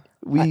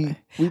we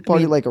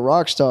party like a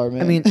rock star,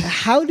 man. I mean,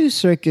 how do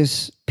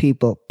circus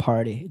people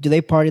party? Do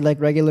they party like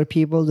regular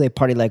people? Do they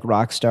party like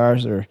rock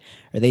stars, or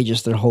are they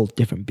just their whole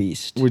different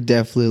beast? We're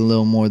definitely a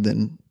little more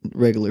than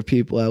regular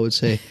people, I would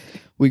say.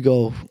 We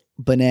go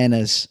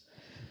bananas.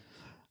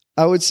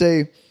 I would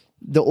say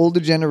the older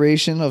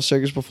generation of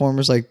circus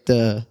performers, like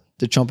the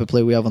trumpet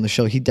player we have on the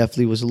show, he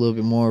definitely was a little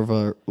bit more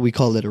of we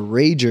call it a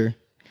rager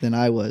than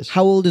I was.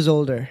 How old is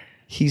older?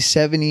 He's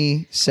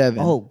 77.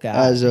 Oh God.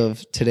 As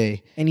of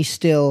today. And he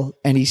still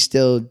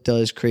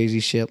does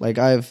crazy shit. Like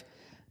I've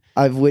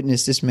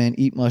witnessed this man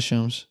eat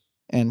mushrooms,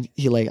 and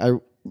he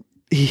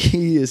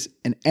is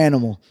an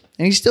animal.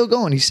 And he's still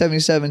going. He's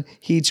 77.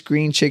 He eats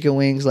green chicken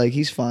wings. Like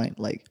he's fine.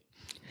 Like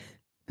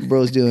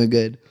bro's doing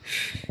good.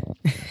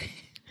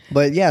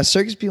 But yeah,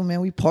 circus people,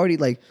 man, we party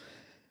like,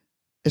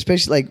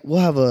 especially like we'll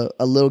have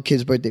a little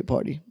kid's birthday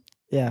party.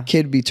 Yeah.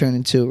 Kid be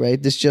turning 2,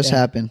 right? This just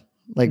happened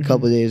like a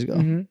couple of days ago.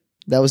 Mm-hmm.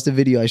 That was the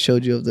video I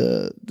showed you of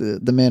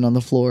the man on the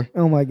floor.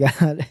 Oh my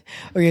God.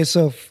 Okay,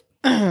 so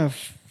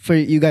for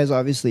you guys,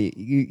 obviously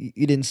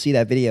you didn't see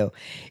that video.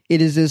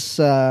 It is this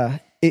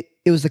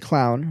it was the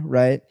clown,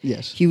 right?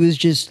 Yes. He was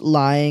just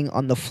lying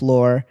on the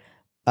floor,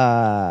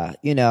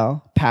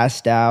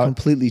 passed out.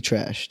 Completely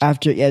trashed.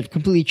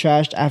 Completely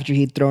trashed after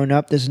he'd thrown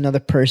up. There's another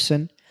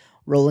person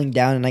rolling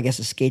down, and I guess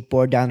a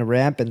skateboard down the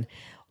ramp, and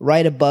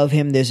right above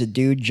him there's a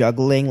dude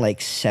juggling like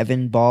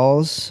 7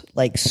 balls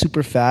like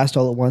super fast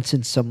all at once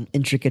in some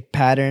intricate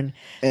pattern.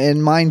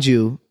 And mind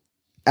you,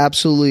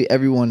 absolutely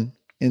everyone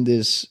in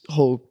this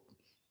whole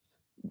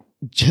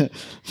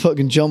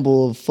fucking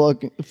jumble of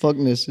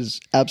fuckness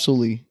is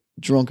absolutely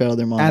drunk out of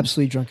their minds.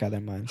 Absolutely drunk out of their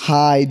minds.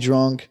 High,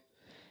 drunk,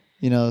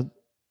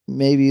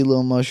 maybe a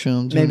little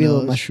mushrooms. Maybe a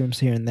little mushrooms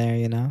here and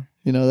there,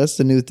 that's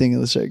the new thing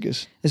in the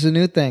circus. It's a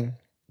new thing.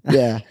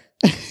 Yeah.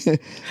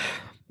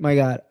 My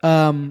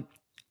God.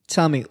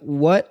 Tell me,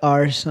 what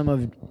are some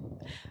of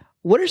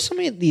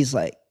these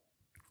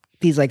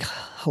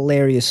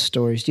hilarious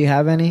stories? Do you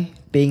have any?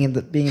 being in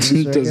the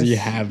circus? Does he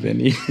have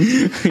any?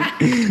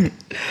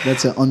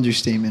 That's an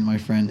understatement, my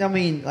friend. I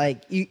mean,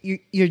 like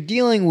you're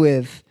dealing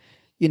with,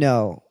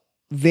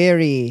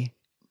 very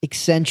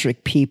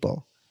eccentric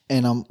people,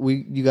 and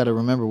you got to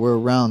remember, we're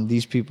around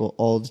these people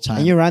all the time.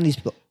 And you're around these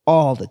people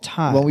all the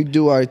time. When we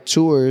do our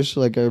tours,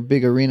 like our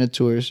big arena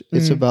tours,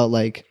 it's about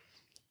like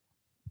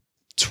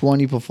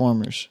 20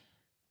 performers.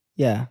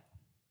 Yeah.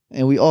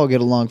 And we all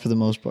get along for the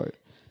most part.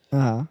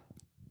 Uh-huh.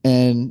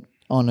 And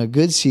on a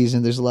good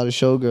season, there's a lot of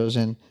showgirls,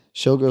 and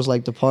showgirls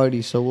like to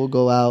party. So we'll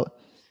go out.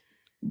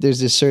 There's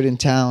this certain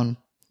town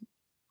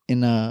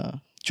in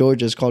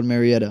Georgia. It's called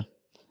Marietta.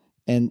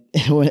 And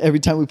every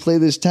time we play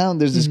this town,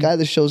 there's this guy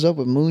that shows up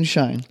with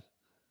moonshine.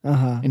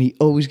 Uh-huh. And he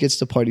always gets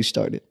the party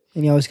started.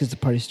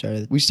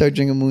 We start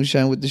drinking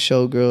moonshine with the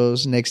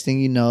showgirls. Next thing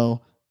you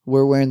know,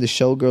 we're wearing the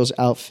showgirls'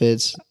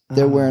 outfits.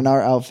 They're wearing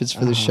our outfits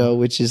for the show,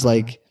 which is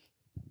like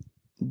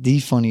the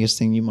funniest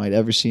thing you might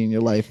ever see in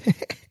your life.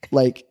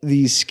 Like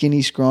these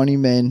skinny, scrawny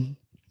men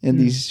and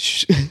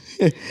these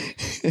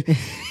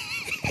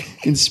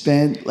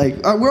in like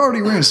we're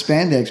already wearing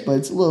spandex, but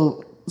it's a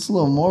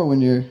little more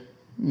when you're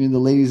in the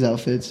ladies'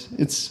 outfits.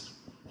 It's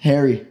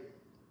hairy.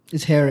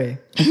 It's hairy.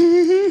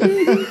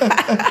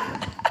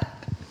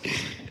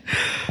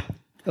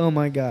 Oh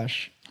my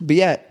gosh. But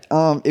yeah,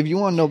 if you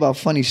want to know about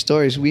funny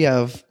stories, we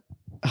have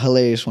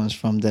hilarious ones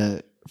from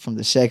the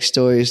sex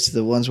stories to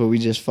the ones where we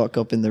just fuck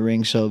up in the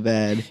ring so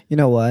bad. You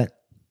know what?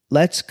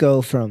 Let's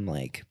go from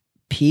like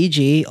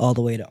PG all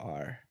the way to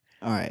R.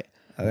 All right.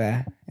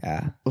 Okay.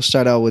 Yeah. We'll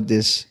start out with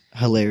this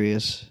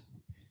hilarious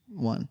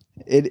one.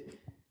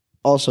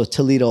 Also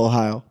Toledo,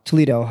 Ohio.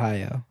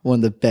 One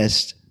of the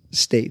best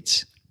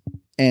states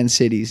and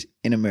cities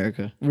in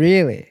America.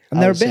 Really? I've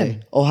never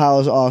been. Ohio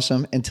is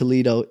awesome and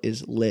Toledo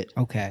is lit.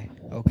 Okay.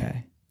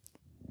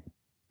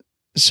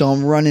 So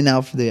I'm running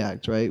out for the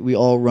act, right? We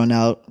all run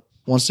out.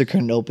 Once the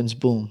curtain opens,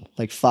 boom.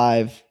 Like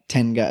 5,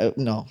 7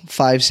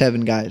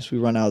 guys. We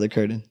run out of the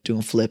curtain,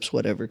 doing flips,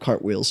 whatever,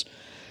 cartwheels.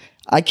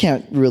 I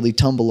can't really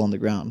tumble on the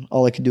ground.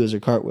 All I can do is a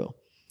cartwheel.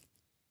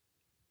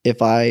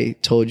 If I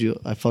told you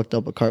I fucked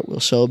up a cartwheel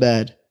so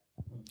bad,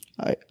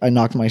 I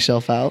knocked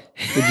myself out,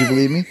 would you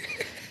believe me?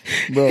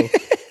 Bro,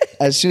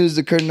 as soon as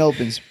the curtain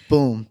opens,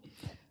 boom.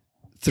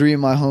 3 of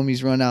my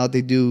homies run out.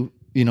 They do,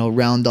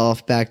 round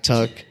off, back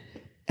tuck.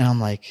 And I'm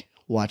like,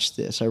 watch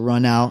this. I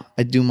run out.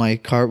 I do my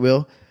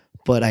cartwheel.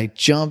 But I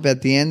jump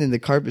at the end and the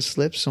carpet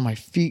slips. So my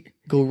feet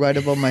go right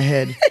above my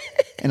head.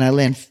 And I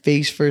land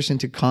face first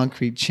into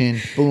concrete, chin.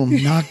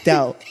 Boom, knocked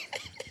out.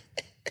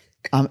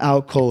 I'm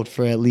out cold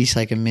for at least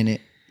like a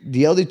minute.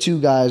 The other 2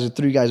 guys or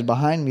 3 guys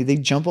behind me, they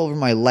jump over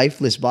my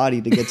lifeless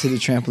body to get to the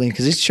trampoline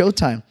because it's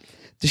showtime.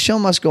 The show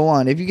must go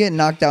on. If you get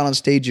knocked out on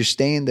stage, you're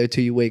staying there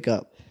till you wake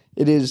up.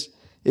 It is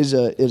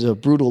a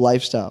brutal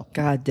lifestyle.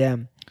 God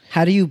damn.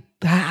 How do you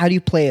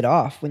play it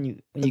off when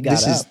you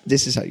got up?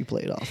 This is how you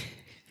play it off.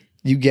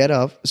 You get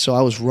up. So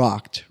I was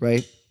rocked,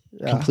 right?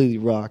 Yeah. Completely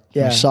rocked.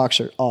 Yeah. My socks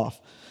are off.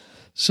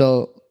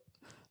 So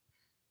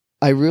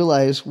I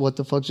realized what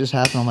the fuck just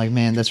happened. I'm like,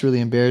 man, that's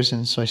really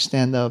embarrassing. So I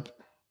stand up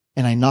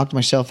and I knocked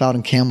myself out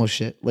in camel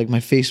shit. Like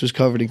my face was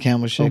covered in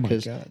camel shit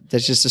because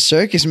that's just a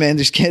circus, man.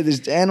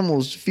 There's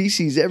animals,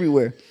 feces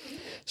everywhere.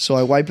 So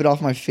I wipe it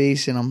off my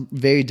face and I'm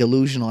very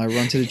delusional. I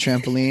run to the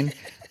trampoline.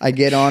 I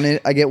get on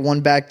it. I get one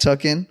back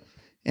tuck in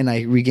and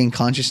I regain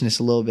consciousness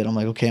a little bit. I'm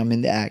like, okay, I'm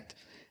in the act.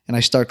 And I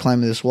start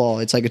climbing this wall.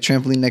 It's like a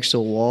trampoline next to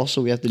a wall,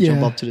 so we have to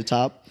jump up to the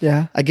top.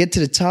 Yeah. I get to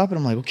the top and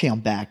I'm like, okay, I'm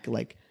back.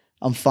 Like,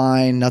 I'm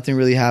fine. Nothing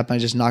really happened. I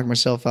just knocked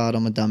myself out.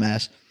 I'm a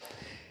dumbass.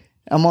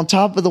 I'm on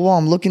top of the wall.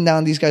 I'm looking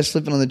down. These guys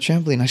slipping on the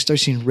trampoline. I start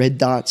seeing red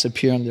dots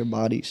appear on their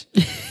bodies.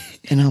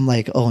 And I'm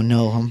like, oh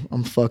no,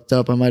 I'm fucked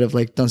up. I might have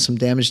like done some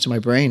damage to my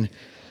brain.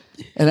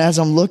 And as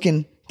I'm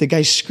looking, the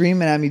guy's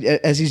screaming at me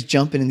as he's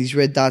jumping and these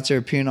red dots are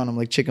appearing on him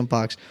like chicken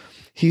pox.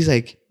 He's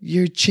like,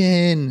 your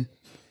chin.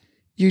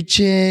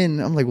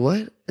 I'm like,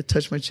 what? I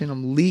touch my chin.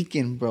 I'm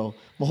leaking, bro.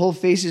 My whole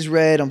face is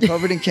red. I'm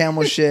covered in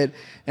camel shit.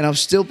 And I'm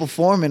still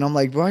performing. I'm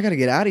like, bro, I got to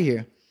get out of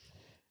here.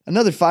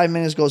 Another 5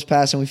 minutes goes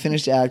past and we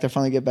finish the act. I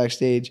finally get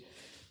backstage.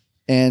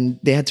 And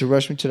they had to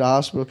rush me to the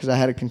hospital because I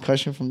had a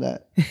concussion from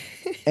that.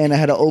 And I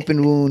had an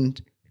open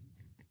wound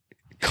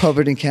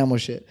covered in camel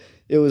shit.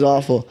 It was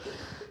awful.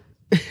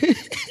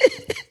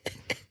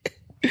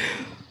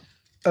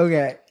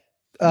 Okay.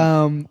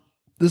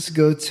 Let's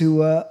go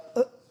to a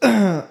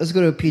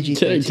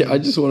PG-13. I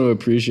just want to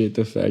appreciate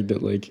the fact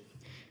that like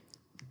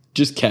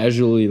just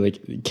casually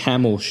like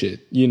camel shit,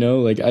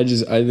 like I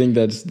think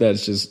that's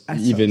just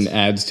even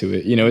adds to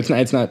it.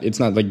 It's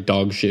not like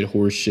dog shit,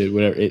 horse shit,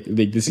 whatever.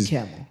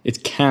 It's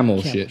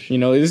camel shit.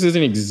 This is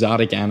an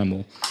exotic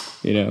animal,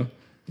 I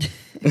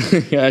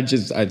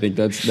think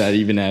that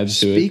even adds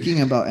to it.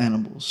 Speaking about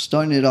animals,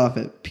 starting it off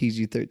at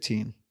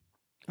PG-13.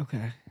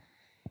 Okay.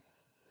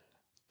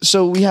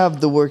 So we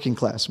have the working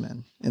class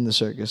men in the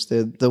circus.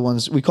 They're the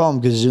ones, we call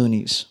them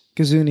gazoonis.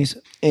 Gazoonis.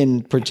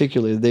 In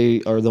particular,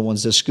 they are the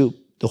ones that scoop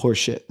the horse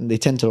shit. And they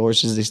tend to the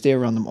horses. They stay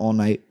around them all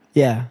night.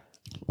 Yeah.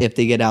 If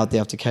they get out, they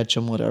have to catch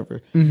them,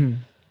 whatever. Mm-hmm.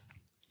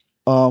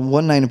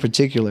 One night in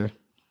particular,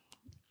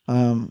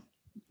 you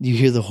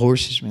hear the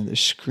horses, man. They're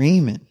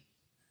screaming,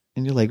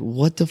 and you're like,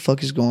 "What the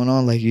fuck is going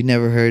on?" Like you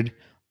never heard,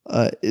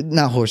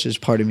 not horses.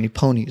 Pardon me,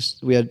 ponies.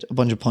 We had a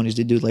bunch of ponies.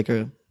 They do like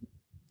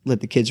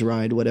let the kids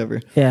ride,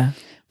 whatever. Yeah.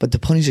 But the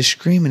ponies are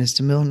screaming. It's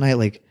the middle of the night,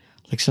 like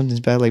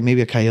something's bad. Like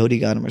maybe a coyote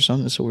got them or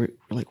something. So we're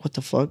like, "What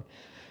the fuck?"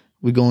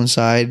 We go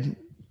inside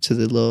to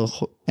the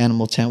little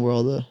animal tent where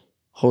all the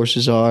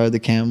horses are, the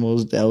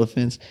camels, the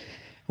elephants.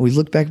 And we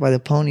look back by the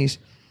ponies.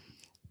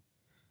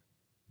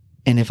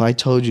 And if I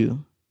told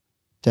you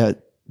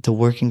that the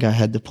working guy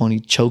had the pony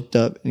choked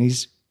up and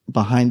he's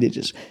behind it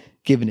just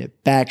giving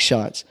it back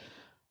shots,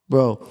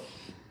 bro.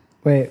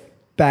 Wait,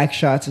 back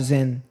shots as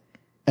in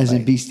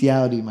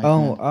bestiality, my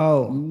friend.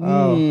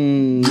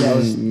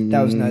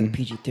 That was not a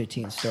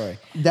PG-13 story.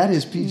 That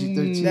is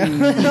PG-13.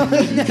 No,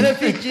 it's not a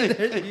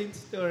PG-13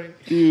 story.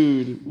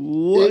 Dude,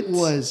 what?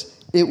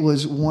 It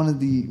was one of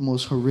the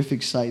most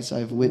horrific sights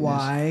I've witnessed.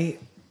 Why?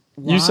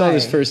 You saw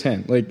this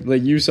firsthand,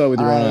 like you saw with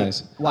your own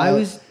eyes.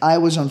 I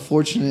was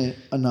unfortunate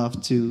enough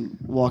to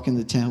walk in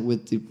the tent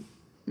with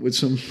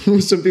some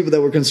people that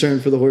were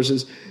concerned for the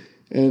horses,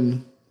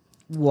 and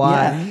why?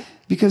 Yeah,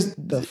 because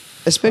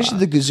especially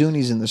the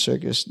Gazunis in the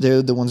circus,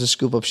 they're the ones that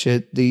scoop up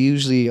shit. They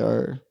usually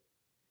are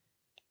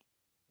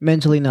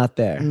mentally not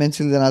there.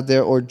 Mentally they're not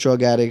there, or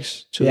drug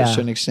addicts to a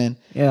certain extent.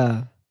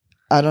 Yeah,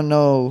 I don't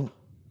know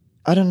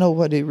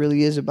what it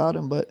really is about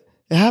them, but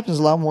it happens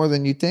a lot more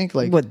than you think.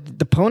 Like what,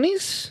 the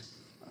ponies?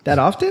 That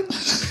often?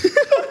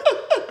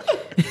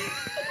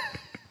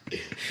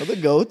 Well, the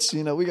goats,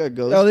 we got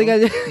goats. Oh, they got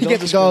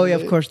get to go. Yeah,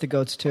 of course, the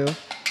goats too.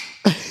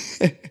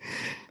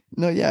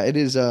 No, yeah, it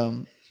is.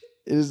 It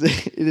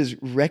is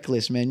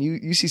reckless, man.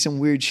 You see some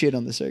weird shit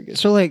on the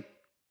circus. So, like,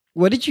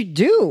 what did you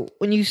do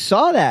when you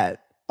saw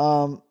that?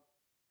 Well,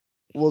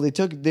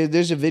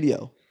 there's a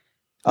video.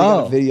 They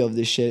got a video of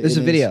this shit. There's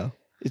a video.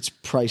 It's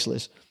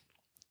priceless.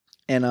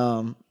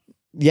 And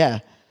yeah.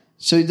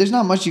 So there's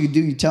not much you can do.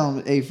 You tell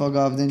them, "Hey, fuck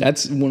off." Then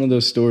that's one of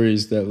those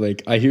stories that,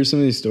 like, I hear some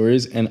of these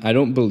stories and I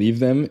don't believe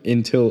them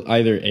until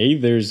either A,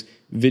 there's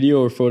video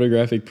or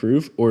photographic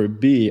proof, or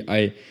B,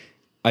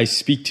 I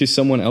speak to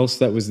someone else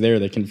that was there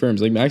that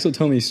confirms. Like, Max will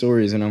tell me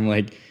stories and I'm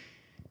like,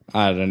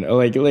 I don't know.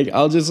 Like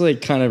I'll just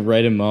like kind of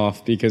write him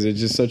off because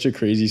it's just such a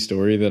crazy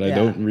story that I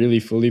don't really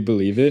fully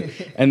believe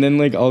it. And then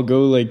like I'll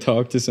go like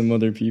talk to some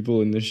other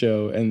people in the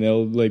show and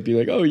they'll like be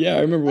like, "Oh yeah,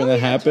 I remember when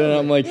that happened." Totally. And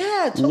I'm like,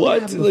 totally,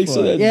 "What?" Like,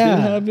 so that did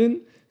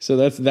happen? So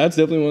that's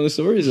definitely one of the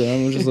stories that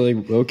I'm just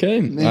like,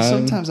 okay. Man,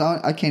 sometimes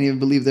I can't even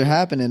believe they're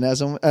happening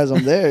as I'm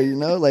there.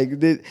 Like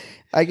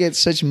I get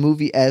such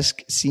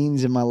movie-esque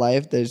scenes in my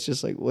life that it's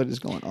just like, what is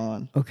going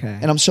on? Okay.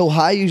 And I'm so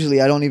high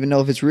usually, I don't even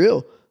know if it's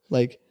real.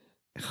 Like,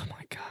 oh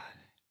my God.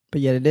 But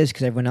yet it is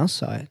because everyone else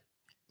saw it.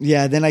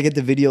 Yeah, then I get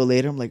the video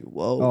later. I'm like,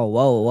 whoa. Oh,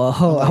 whoa.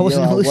 Like, I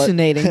wasn't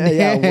hallucinating.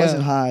 Yeah, I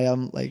wasn't high.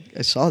 I'm like,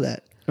 I saw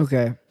that.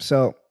 Okay.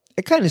 So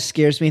it kind of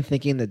scares me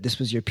thinking that this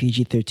was your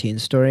PG-13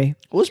 story.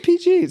 It was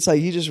PG. It's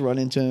like you just run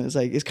into it. It's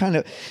like,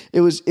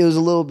 it was a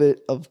little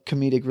bit of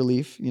comedic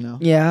relief,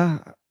 Yeah.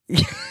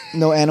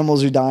 No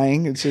animals are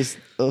dying. It's just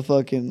a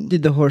fucking...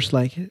 Did the horse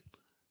like it?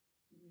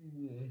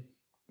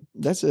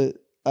 That's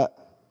it.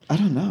 I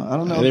don't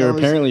know. They were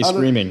apparently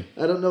screaming.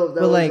 I don't know if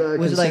that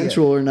was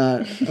consensual or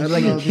not. I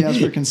don't know if he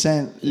asked for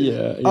consent.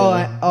 Yeah.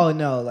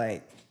 No,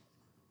 like...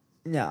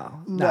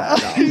 No.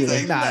 Not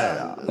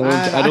at all.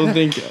 I don't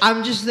think...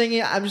 I'm just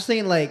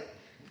thinking like...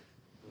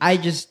 I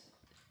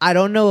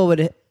don't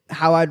know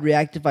how I'd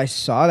react if I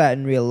saw that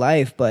in real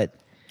life, but...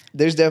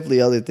 There's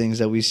definitely other things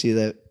that we see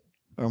that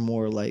are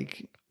more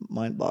like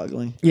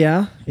mind-boggling.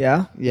 Yeah.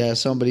 Yeah,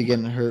 somebody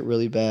getting hurt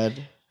really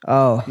bad.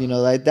 Oh.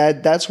 Like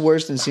that's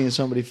worse than seeing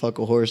somebody fuck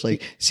a horse.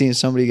 Like seeing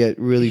somebody get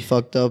really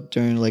fucked up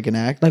during like an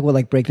act. Like what,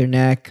 like break their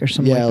neck or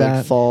something like that? Yeah,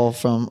 like fall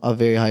from a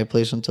very high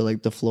place onto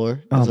like the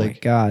floor. Oh my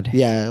God.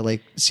 Yeah,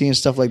 like seeing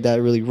stuff like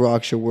that really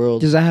rocks your world.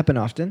 Does that happen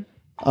often?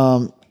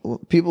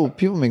 People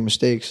make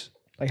mistakes.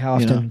 Like how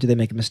often do they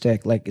make a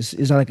mistake? Like is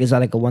that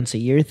like a once a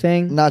year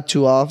thing? Not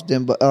too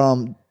often, but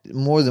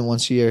more than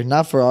once a year.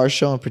 Not for our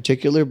show in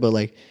particular, but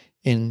like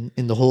in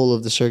the whole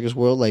of the circus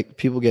world, like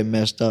people get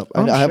messed up.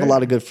 I have a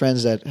lot of good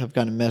friends that have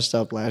kind of messed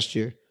up last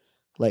year.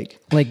 Like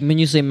when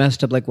you say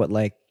messed up, like what?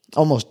 Like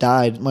almost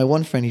died. My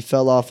one friend, he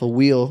fell off a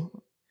wheel,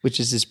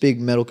 which is this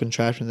big metal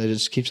contraption that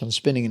just keeps on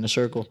spinning in a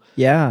circle.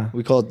 Yeah.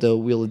 We call it the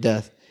wheel of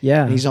death.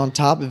 Yeah. And he's on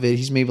top of it.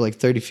 He's maybe like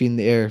 30 feet in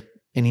the air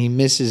and he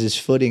misses his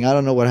footing. I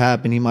don't know what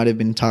happened. He might have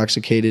been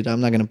intoxicated. I'm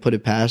not going to put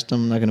it past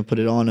him. I'm not going to put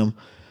it on him.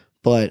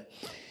 But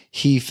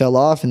he fell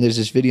off and there's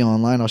this video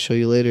online. I'll show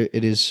you later.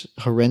 It is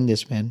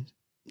horrendous, man.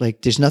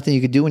 Like there's nothing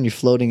you could do when you're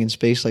floating in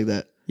space like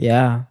that.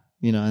 Yeah.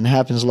 And it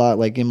happens a lot.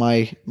 Like in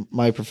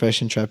my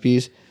profession,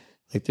 trapeze,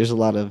 like there's a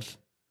lot of,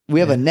 we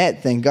have a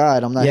net, thank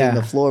God. I'm not hitting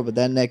the floor, but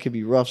that net could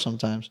be rough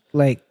sometimes.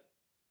 Like,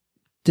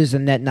 does the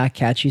net not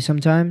catch you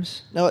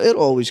sometimes? No,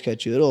 it'll always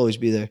catch you. It'll always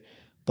be there.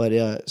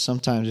 But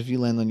sometimes if you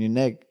land on your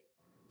neck,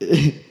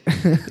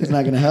 it's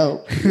not going to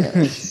help.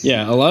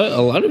 Yeah, a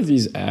lot of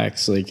these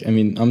acts, like, I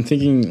mean, I'm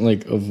thinking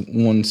like of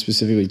one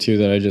specifically too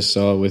that I just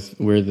saw with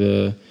where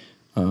the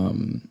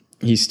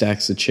he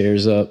stacks the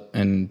chairs up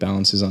and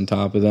balances on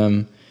top of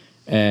them,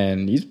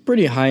 and he's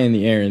pretty high in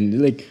the air.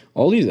 And like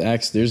all these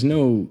acts, there's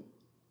no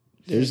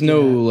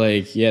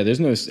literally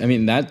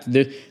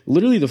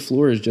the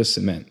floor is just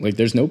cement. Like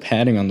there's no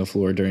padding on the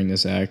floor during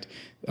this act.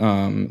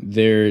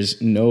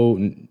 There's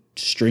no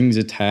strings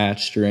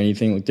attached or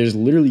anything. Like there's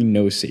literally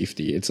no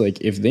safety. It's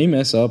like if they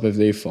mess up, if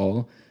they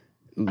fall,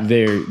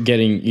 they're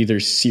getting either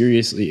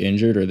seriously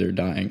injured or they're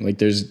dying. Like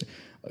there's,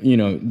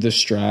 the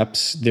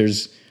straps.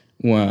 There's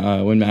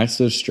when Max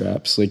does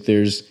straps, like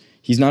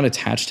he's not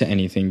attached to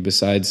anything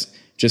besides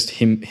just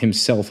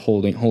himself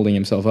holding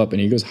himself up,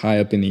 and he goes high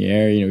up in the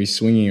air. He's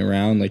swinging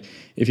around. Like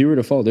if he were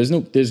to fall, there's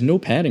no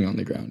padding on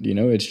the ground.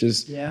 It's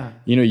just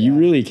you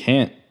really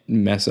can't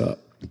mess up.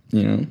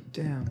 Damn.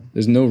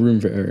 There's no room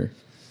for error.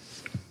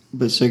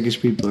 But circus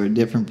people are a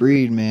different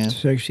breed, man.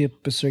 Circus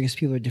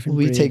people are a different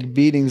breed. We take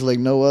beatings like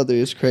no other.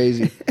 It's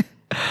crazy.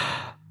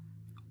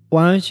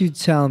 Why don't you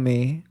tell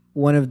me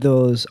one of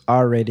those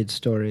R-rated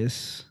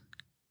stories?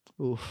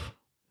 Oof.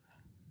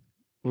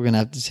 We're going to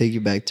have to take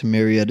you back to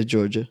Marietta,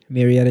 Georgia.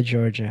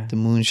 The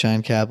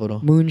moonshine capital.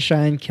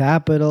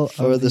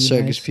 For the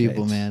circus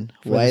people, man.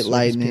 White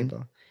lightning.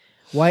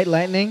 White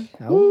lightning?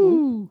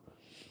 Oh.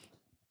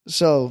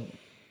 So,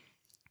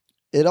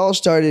 it all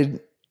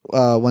started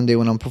one day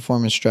when I'm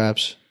performing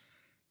straps.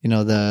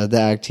 The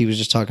act he was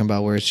just talking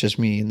about where it's just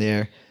me in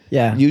there.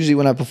 Yeah. Usually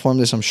when I perform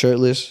this, I'm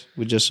shirtless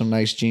with just some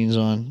nice jeans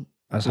on.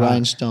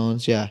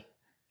 Rhinestones. Yeah.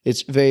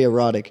 It's very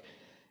erotic.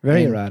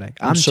 Very erotic.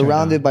 I'm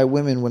surrounded by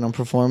women when I'm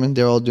performing.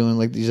 They're all doing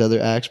like these other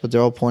acts, but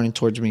they're all pointing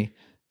towards me.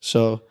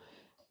 So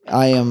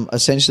I am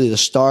essentially the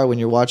star when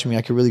you're watching me.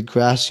 I can really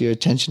grasp your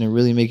attention and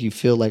really make you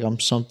feel like I'm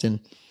something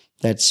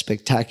that's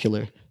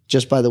spectacular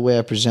just by the way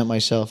I present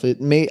myself.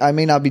 I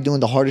may not be doing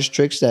the hardest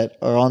tricks that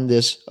are on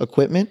this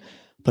equipment,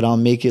 but I'll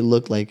make it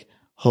look like,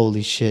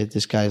 holy shit,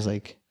 this guy's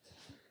like,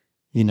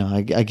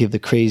 I give the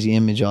crazy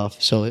image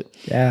off. So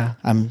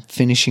I'm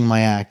finishing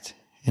my act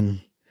and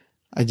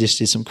I just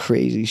did some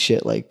crazy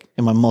shit, like,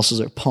 and my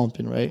muscles are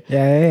pumping, right?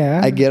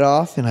 Yeah. I get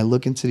off and I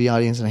look into the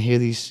audience and I hear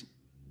these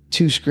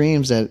two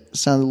screams that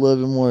sound a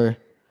little bit more,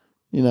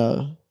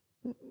 a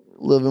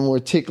little bit more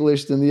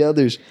ticklish than the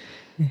others.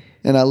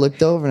 And I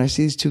looked over and I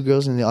see these two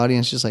girls in the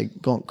audience just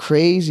like going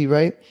crazy,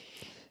 right?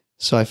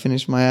 So I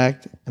finish my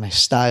act and I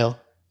style.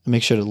 I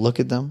make sure to look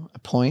at them. I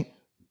point.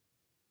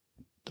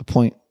 The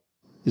point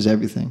is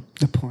everything.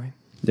 The point.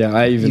 Yeah,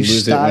 I even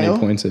lose it when he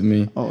points at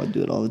me. Oh, I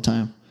do it all the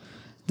time.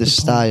 The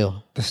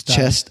style.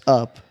 Chest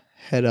up,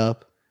 head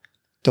up.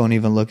 Don't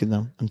even look at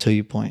them until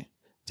you point.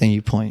 Then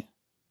you point.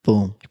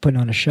 Boom. You're putting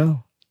on a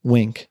show.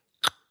 Wink.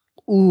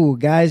 Ooh,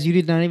 guys, you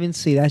did not even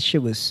see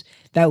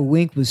that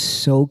wink was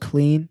so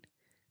clean.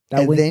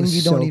 And then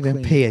you don't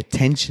even pay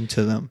attention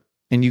to them.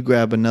 And you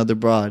grab another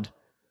broad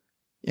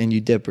and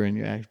you dip her in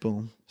your act.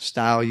 Boom.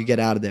 Style, you get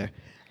out of there.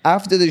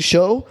 After the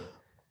show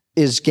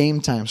is game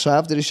time. So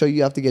after the show,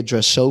 you have to get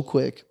dressed so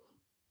quick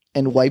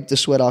and wipe the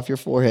sweat off your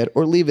forehead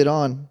or leave it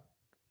on.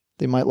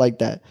 They might like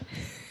that.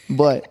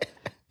 But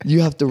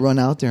you have to run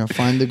out there and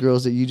find the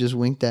girls that you just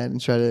winked at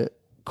and try to...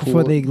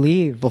 Before they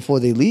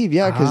leave,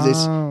 yeah. Because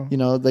this,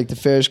 like the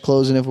fair is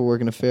closing if we're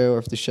working a fair, or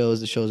if the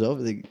show's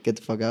over, they get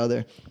the fuck out of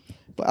there.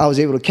 But I was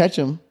able to catch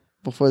them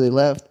before they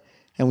left,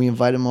 and we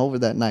invited them over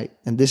that night.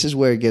 And this is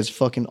where it gets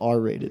fucking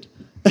R-rated.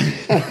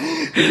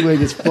 This is where it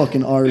gets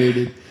fucking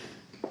R-rated.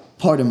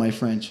 Pardon my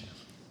French.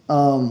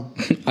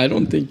 I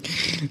don't think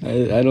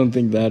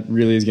that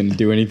really is going to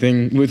do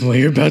anything with what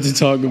you're about to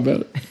talk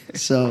about.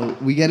 So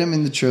we get him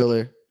in the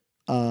trailer.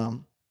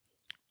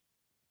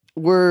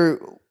 We're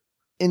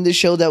in the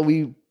show that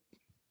we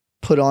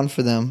put on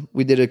for them.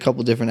 We did a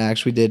couple different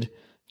acts. We did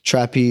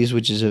trapeze,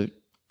 which is a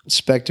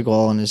spectacle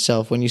all in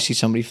itself. When you see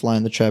somebody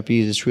flying the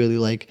trapeze, it's really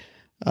like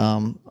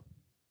a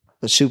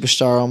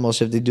superstar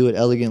almost. If they do it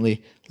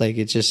elegantly, like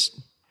it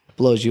just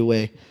blows you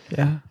away.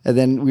 Yeah. And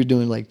then we're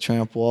doing like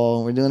tramp wall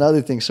and we're doing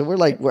other things. So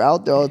we're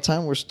out there all the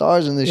time. We're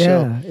stars in this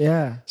show.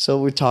 Yeah. So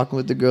we're talking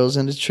with the girls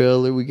in the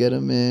trailer. We get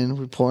them in.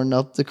 We're pouring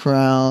up the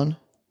crown.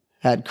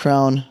 Had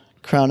crown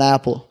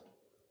apple.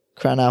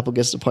 Crown apple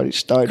gets the party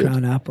started.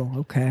 Crown apple.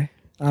 Okay.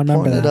 I remember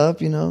pouring that.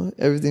 it up,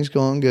 everything's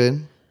going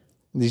good.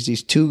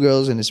 These two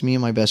girls and it's me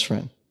and my best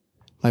friend.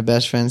 My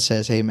best friend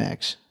says, "Hey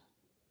Max,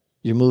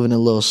 you're moving a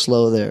little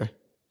slow there,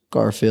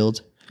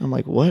 Garfield." I'm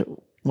like, "What?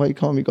 Why you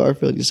calling me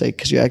Garfield?" He's like,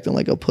 "'Cause you're acting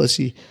like a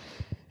pussy."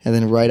 And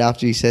then right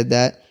after he said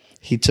that,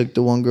 he took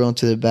the one girl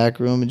into the back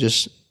room and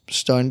just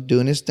started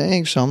doing his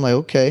thing. So I'm like,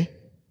 okay.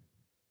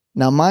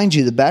 Now, mind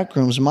you, the back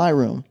room's my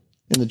room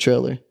in the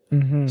trailer.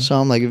 Mm-hmm. So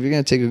I'm like, if you're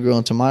going to take a girl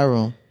into my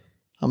room,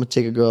 I'm going to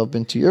take a girl up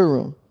into your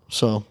room.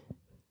 So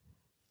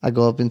I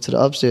go up into the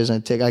upstairs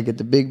and I get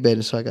the big bed.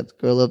 And so I got the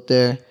girl up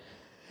there.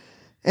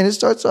 And it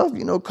starts off,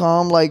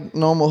 calm, like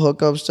normal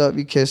hookup stuff.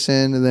 You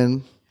kissing and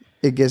then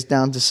it gets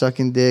down to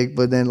sucking dick,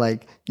 but then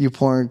like you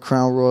pouring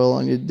Crown Royal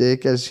on your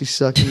dick as she's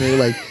sucking it,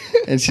 like,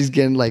 and she's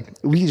getting like,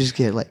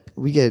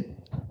 we get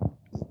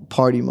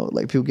party mode,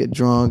 like people get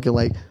drunk and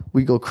like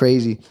we go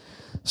crazy.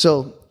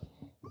 So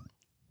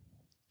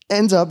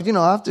ends up,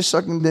 after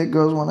sucking dick,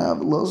 girls want to have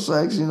a little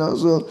sex,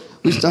 so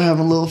we start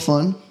having a little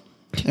fun.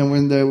 And we're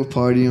in there, we're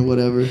partying,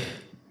 whatever.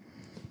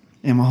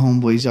 And my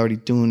homeboy's already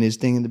doing his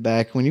thing in the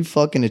back. When you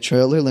fuck in a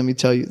trailer, let me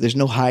tell you, there's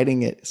no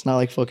hiding it. It's not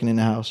like fucking in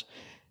a house.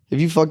 If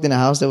you fucked in a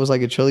house that was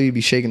like a trailer, you'd be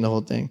shaking the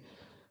whole thing.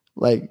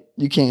 Like,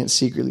 you can't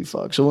secretly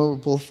fuck. So when we're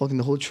both fucking,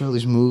 the whole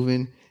trailer's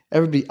moving.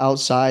 Everybody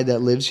outside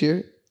that lives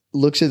here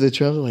looks at the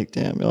trailer like,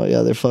 damn, oh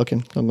yeah, they're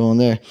fucking. I'm going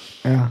there.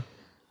 Yeah.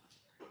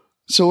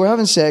 So we're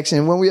having sex,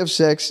 and when we have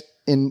sex,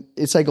 and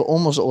it's like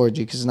almost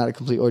orgy because it's not a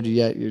complete orgy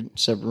yet. You're in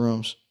separate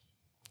rooms.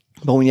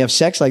 But when you have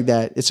sex like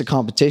that, it's a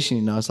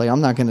competition, It's like, I'm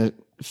not going to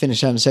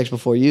finish having sex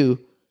before you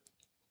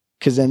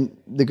because then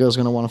the girl's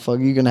going to want to fuck.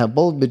 You're going to have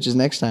both bitches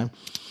next time.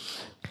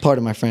 Part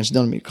of my friends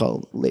don't mean to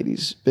call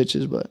ladies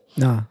bitches, but...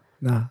 No.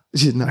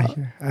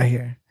 I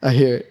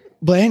hear it.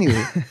 But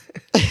anyway,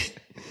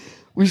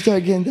 we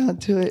start getting down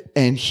to it,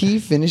 and he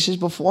finishes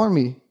before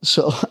me.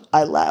 So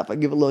I laugh. I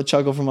give a little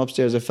chuckle from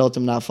upstairs. I felt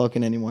him not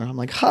fucking anymore. I'm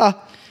like,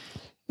 ha!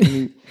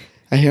 I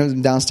hear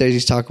him downstairs.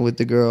 He's talking with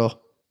the girl.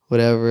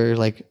 Whatever,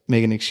 like,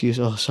 make an excuse.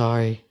 Oh,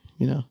 sorry,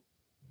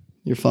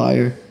 you're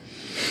fired.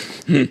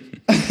 I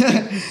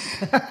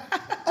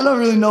don't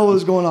really know what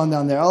was going on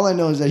down there. All I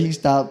know is that he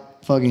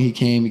stopped fucking, he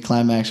came, he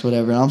climaxed,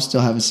 whatever, and I'm still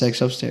having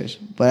sex upstairs.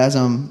 But as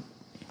I'm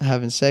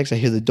having sex, I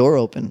hear the door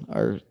open.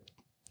 Our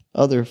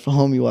other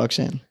homie walks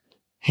in.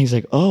 He's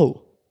like,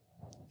 oh,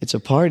 it's a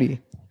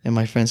party. And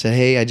my friend said,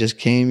 hey, I just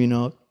came,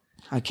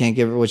 I can't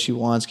give her what she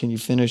wants. Can you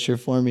finish her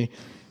for me?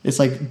 It's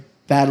like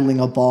battling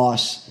a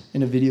boss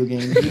in a video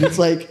game. It's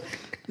like,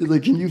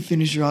 can you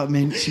finish her out,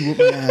 man? She whooped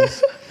my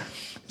ass.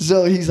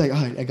 So he's like,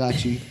 all right, I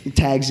got you. He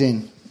tags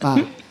in.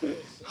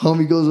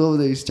 Homie goes over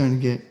there. He's starting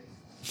to get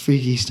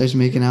freaky. He starts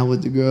making out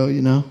with the girl,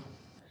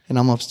 And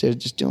I'm upstairs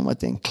just doing my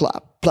thing.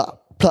 Plop,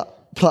 plop,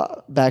 plop,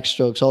 plop.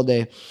 Backstrokes all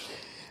day.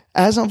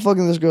 As I'm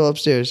fucking this girl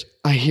upstairs,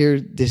 I hear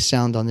this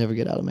sound I'll never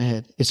get out of my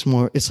head. It's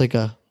like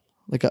a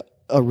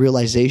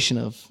realization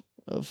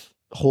of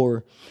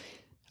horror.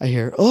 I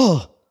hear,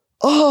 oh,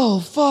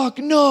 fuck,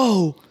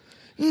 no.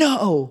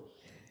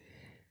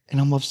 And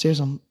I'm upstairs,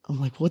 I'm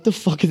like, what the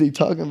fuck are they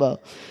talking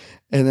about?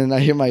 And then I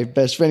hear my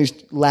best friend, he's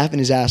laughing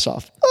his ass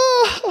off.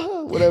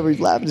 Whatever,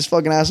 he's laughing his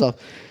fucking ass off.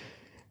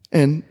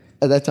 And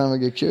at that time, I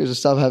get curious. I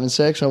stop having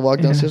sex. I walk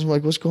downstairs, I'm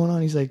like, what's going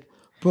on? He's like,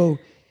 bro,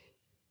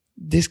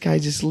 this guy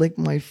just licked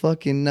my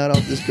fucking nut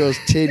off this girl's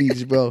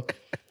titties, bro.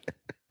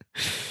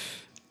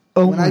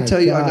 When I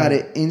tell you I got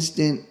an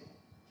instant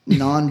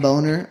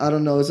non-boner, I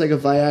don't know, it's like a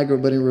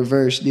Viagra but in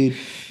reverse, dude.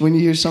 When you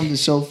hear something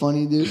so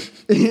funny, dude,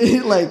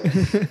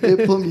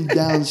 it put me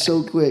down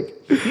so quick.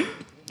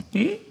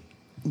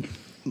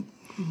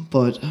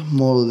 But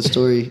moral of the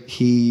story,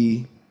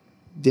 he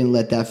didn't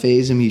let that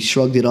faze him. He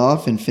shrugged it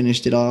off and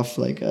finished it off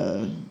like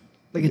a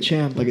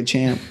champ. Like a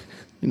champ.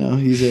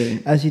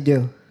 As you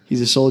do.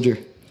 He's a soldier.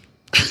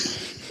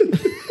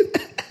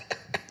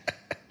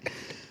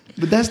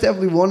 But that's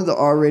definitely one of the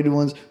R-rated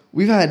ones.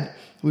 We've had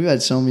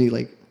so many,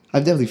 like,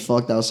 I've definitely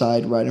fucked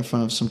outside right in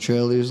front of some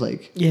trailers,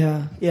 like.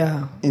 Yeah.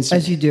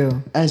 As you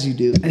do.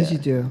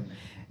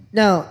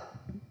 Now,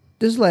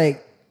 there's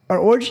are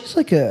orgies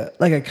like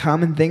a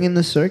common thing in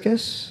the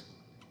circus?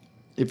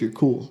 If you're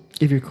cool.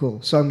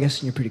 So I'm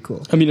guessing you're pretty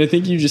cool. I mean, I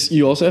think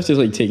you also have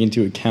to take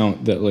into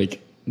account that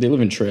they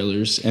live in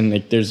trailers and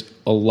there's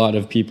a lot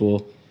of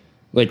people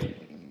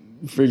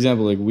for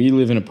example, we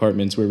live in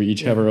apartments where we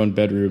each have our own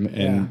bedroom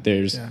and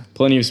there's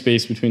plenty of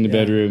space between the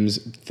bedrooms,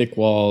 thick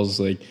walls,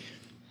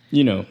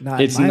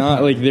 it's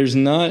not there's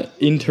not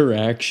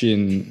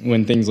interaction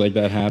when things like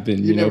that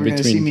happen, You're never between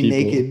gonna see me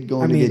people. naked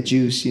going to get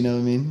juice, you know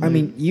what I mean? I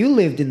mean, you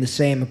lived in the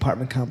same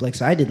apartment complex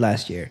I did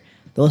last year.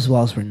 Those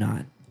walls were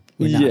not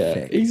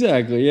thick.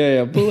 Exactly.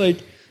 Yeah.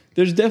 But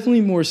there's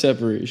definitely more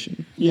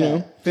separation, you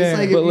know? It's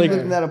like if you lived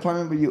in that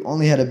apartment but you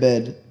only had a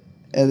bed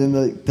and then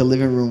the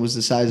living room was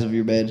the size of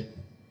your bed.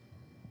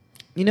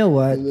 You know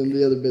what? And then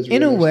the other bed's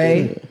in a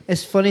way,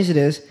 as funny as it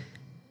is,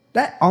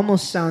 that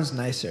almost sounds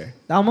nicer.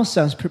 That almost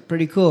sounds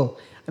pretty cool.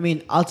 I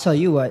mean, I'll tell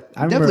you what.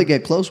 I definitely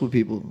get close with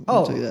people.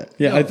 I'll tell you that.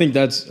 Yeah, I think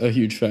that's a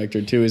huge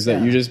factor too. Is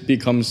that you just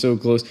become so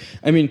close.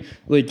 I mean,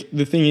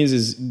 the thing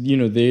is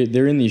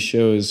they're in these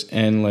shows,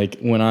 and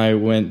when I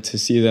went to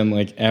see them,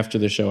 after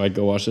the show, I'd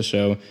go watch the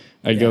show.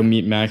 I'd go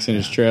meet Max in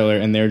his trailer,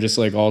 and they're just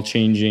all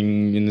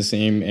changing in the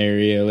same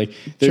area.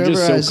 They're Trevor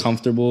just so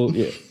comfortable.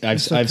 Yeah,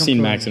 I've seen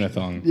Max in a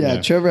thong.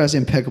 Yeah, Trevor has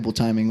impeccable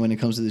timing when it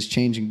comes to this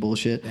changing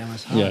bullshit.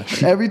 Yeah.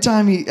 Every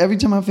time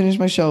I finish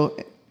my show,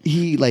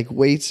 he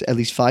waits at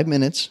least 5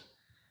 minutes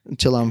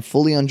until I'm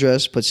fully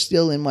undressed, but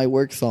still in my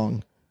work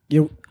thong.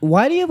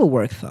 Why do you have a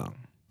work thong?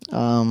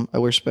 I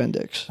wear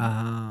spandex.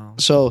 Oh.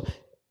 So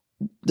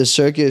the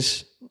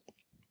circus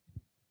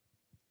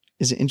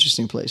is an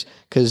interesting place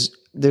because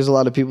there's a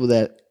lot of people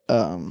that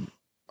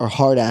are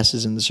hard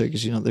asses in the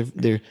circus.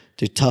 They're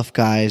tough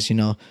guys.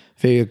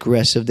 Very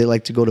aggressive. They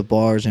like to go to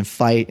bars and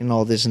fight and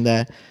all this and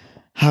that.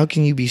 How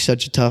can you be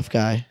such a tough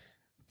guy?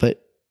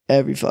 But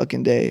every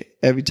fucking day,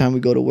 every time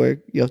we go to work,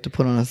 you have to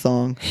put on a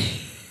thong,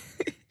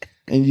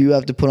 and you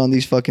have to put on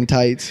these fucking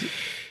tights,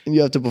 and and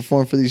you have to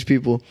perform for these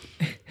people.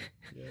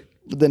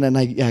 But then at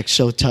night, you act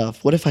so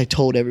tough. What if I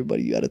told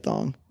everybody you had a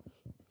thong?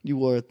 You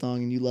wore a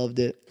thong and you loved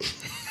it.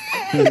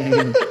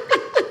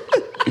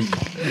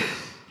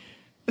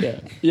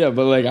 Yeah,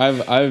 but like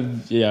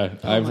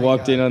I've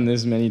walked in on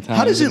this many times.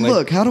 How does it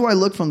look? How do I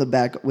look from the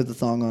back with the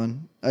thong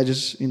on? I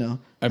just,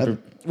 what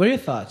are your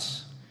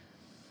thoughts,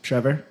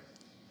 Trevor?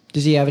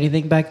 Does he have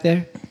anything back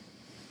there?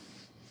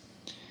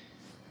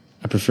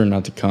 I prefer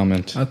not to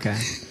comment. Okay.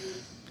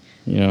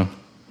 You know.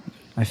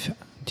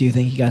 Do you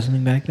think he got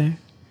something back there?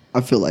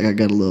 I feel like I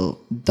got a little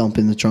dump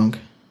in the trunk.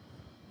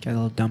 Got a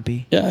little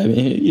dumpy. Yeah, I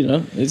mean, you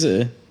know, it's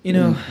a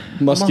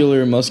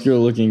muscular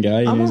looking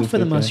guy. I'm all for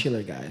the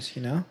muscular guys,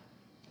 you know?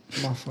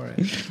 I'm all for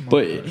it.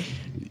 But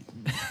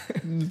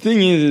the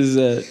thing is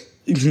that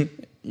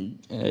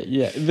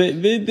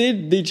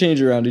they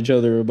change around each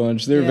other a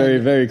bunch. They're very,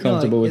 very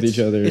comfortable with each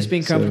other. It's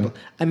being comfortable. So.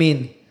 I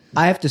mean,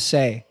 I have to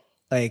say,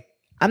 like,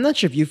 I'm not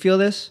sure if you feel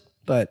this,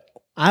 but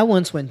I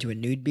once went to a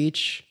nude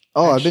beach.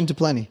 Oh, I've been to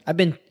plenty. I've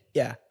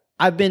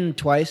been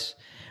twice.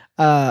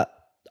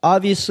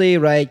 Obviously,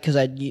 right, because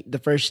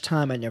the first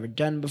time I'd never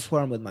done it before.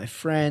 I'm with my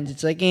friends.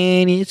 It's like,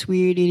 it's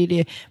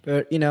weird.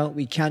 But, you know,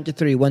 we count to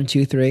 3. 1,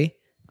 2, 3.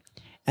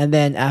 And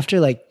then after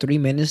like 3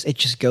 minutes, it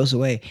just goes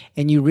away.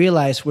 And you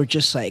realize we're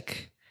just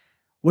like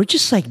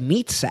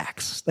meat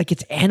sacks. Like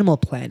it's Animal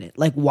Planet.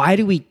 Like, why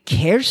do we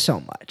care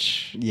so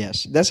much?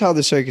 Yes. That's how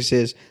the circus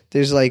is.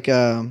 There's like,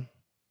 there's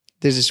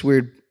this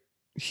weird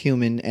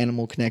human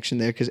animal connection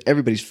there because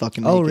everybody's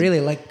fucking naked. Oh, really?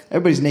 Like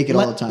everybody's naked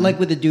all the time. Like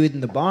with the dude in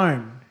the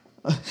barn.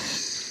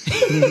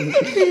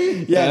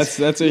 Yes,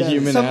 that's a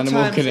human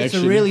animal connection. It's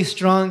a really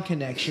strong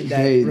connection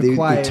that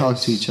requires. They talk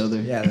to each other.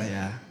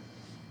 Yeah.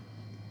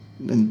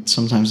 And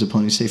sometimes the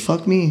ponies say,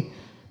 "Fuck me."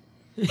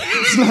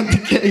 It's not the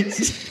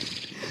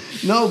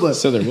case. No, but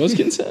so there was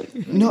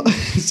consent. No,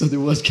 so there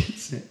was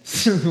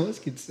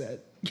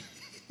consent.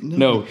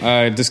 No,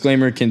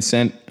 disclaimer: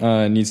 consent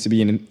needs to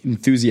be an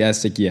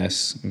enthusiastic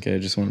yes. Okay, I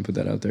just want to put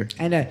that out there.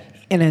 And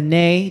a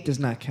nay does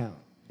not count.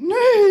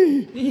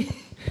 Nay.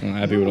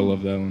 Abby would have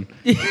loved that one.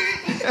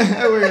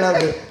 We're gonna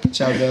have it.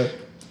 Shout out.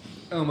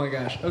 Oh my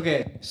gosh.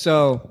 Okay,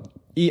 so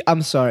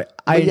I'm sorry,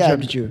 I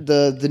interrupted you.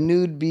 The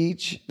nude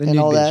beach and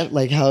all that,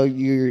 like how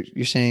you're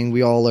saying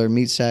we all are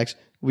meat sacks.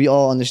 We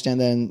all understand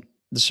that in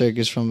the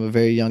circus from a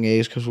very young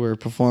age because we're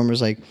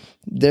performers. Like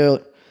I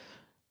don't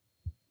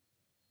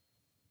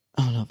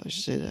know if I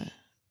should say that.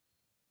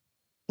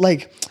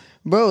 Like,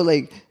 bro,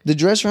 like the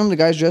dress room, the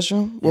guys' dress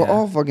room, we're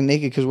all fucking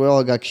naked because we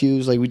all got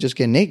cues. Like we just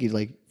get naked.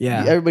 Like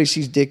everybody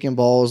sees dick and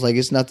balls. Like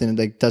it's nothing.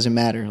 Like doesn't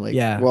matter. Like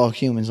we're all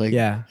humans. Like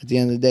at the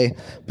end of the day.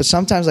 But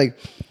sometimes like,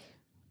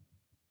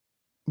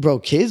 bro,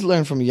 kids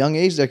learn from a young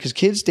age there because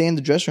kids stay in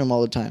the dress room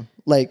all the time.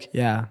 Like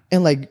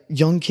and like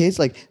young kids,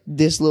 like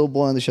this little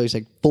boy on the show, he's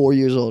like 4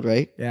 years old,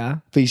 right? Yeah,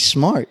 but he's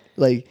smart.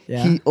 Like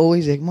he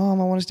always like,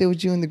 Mom, I want to stay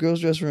with you in the girls'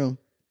 dress room.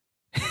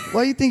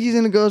 Why do you think he's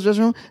in the girls'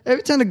 dressing room?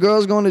 Every time the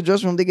girls go in the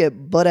dressing room, they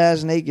get butt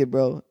ass naked,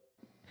 bro.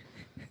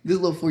 This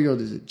little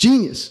 4-year-old is a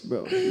genius,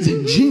 bro. He's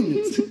a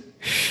genius.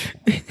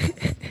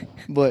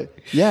 But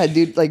yeah,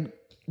 dude, like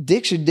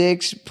dicks are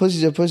dicks,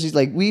 pussies are pussies.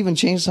 Like we even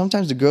change.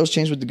 Sometimes the girls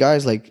change with the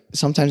guys. Like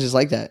sometimes it's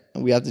like that.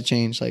 We have to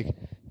change. Like,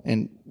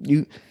 and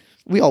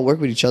we all work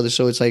with each other,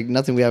 so it's like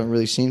nothing we haven't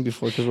really seen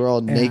before because we're all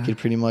naked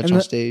pretty much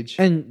on stage.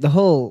 And the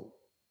whole,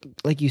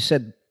 like you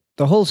said,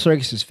 the whole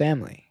circus is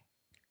family.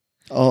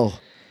 Oh.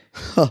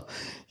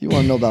 You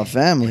want to know about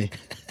family?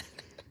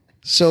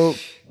 So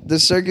the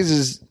circus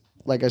is,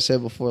 like I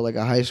said before, like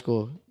a high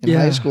school. In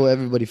high school,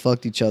 everybody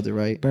fucked each other,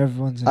 right? But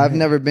I've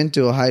never been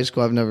to a high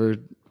school. I've never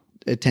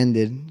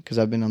attended because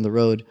I've been on the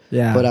road.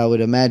 Yeah. But I would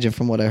imagine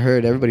from what I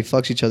heard, everybody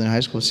fucks each other in high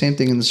school. Same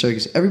thing in the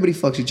circus. Everybody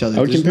fucks each other. I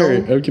would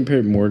compare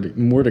it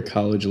more to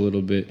college a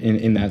little bit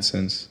in that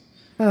sense.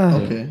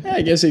 Okay. Yeah,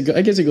 I guess it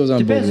goes on.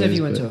 Depends both ways, if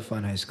you went to a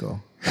fun high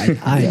school.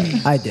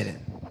 I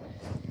didn't.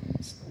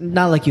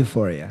 Not like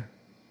Euphoria.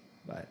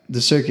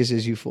 The circus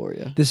is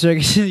Euphoria. The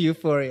circus is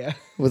Euphoria.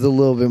 With a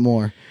little bit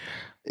more.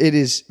 It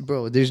is,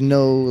 bro, there's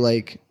no,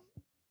 like,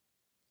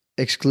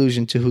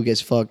 exclusion to who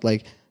gets fucked.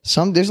 Like,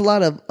 there's a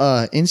lot of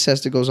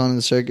incest that goes on in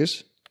the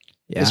circus.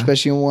 Yeah.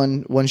 Especially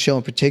in one show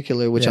in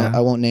particular, which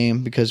I won't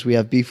name because we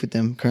have beef with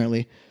them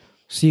currently.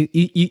 So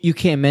you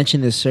can't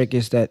mention the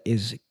circus that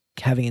is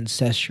having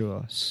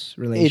incestuous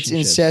relationships.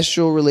 It's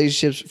incestual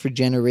relationships for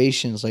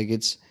generations. Like,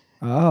 it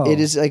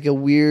is like a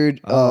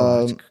weird...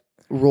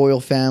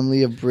 royal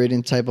family of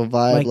Britain type of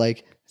vibe,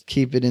 like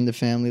keep it in the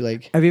family.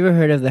 Like, have you ever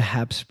heard of the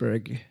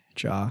Habsburg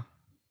jaw?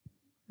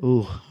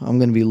 Ooh, I'm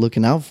gonna be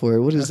looking out for it.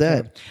 What is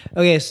that?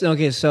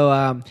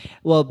 So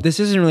well,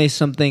 this isn't really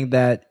something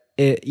that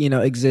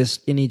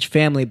exists in each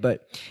family,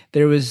 but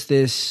there was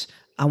this,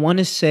 I want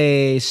to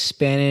say,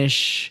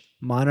 Spanish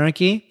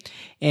monarchy,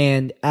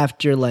 and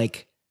after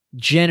like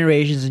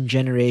generations and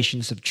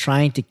generations of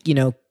trying to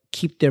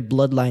keep their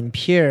bloodline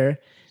pure,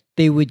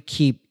 they would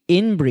keep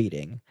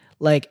inbreeding.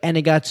 Like, and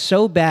it got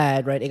so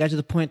bad, right? It got to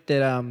the point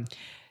that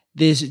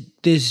this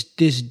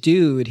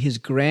dude, his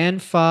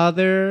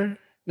grandfather,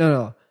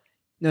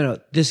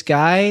 this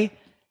guy,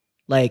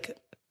 like,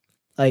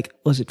 like,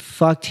 was it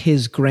fucked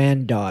his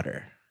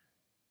granddaughter,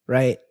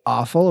 right?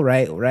 Awful,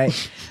 right?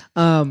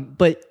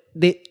 But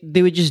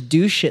they would just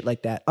do shit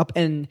like that.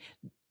 And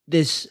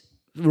this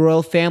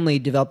royal family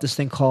developed this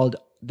thing called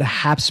the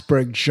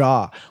Habsburg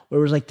jaw, where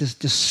it was like this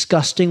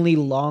disgustingly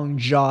long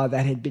jaw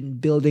that had been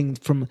building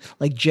from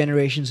like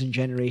generations and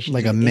generations.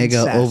 Like a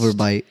mega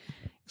overbite.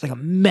 It's like a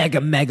mega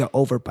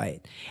overbite.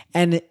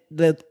 And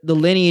the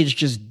lineage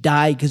just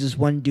died because this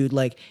one dude,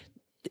 like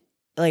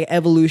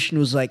evolution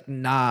was like,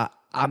 nah,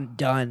 I'm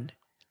done.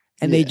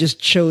 And they just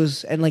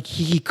chose, and like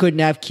he couldn't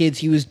have kids.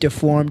 He was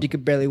deformed. He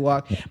could barely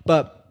walk.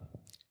 But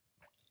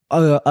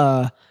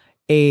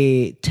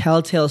a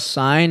telltale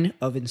sign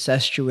of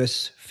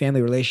incestuous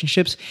family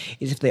relationships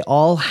is if they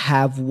all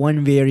have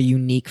one very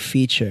unique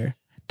feature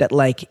that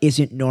like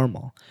isn't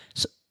normal.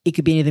 So it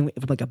could be anything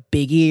from like a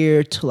big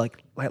ear to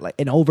like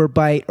an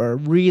overbite or a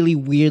really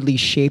weirdly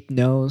shaped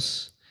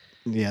nose.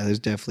 Yeah, there's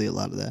definitely a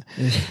lot of that.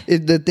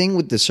 The thing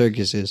with the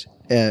circus is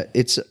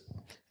it's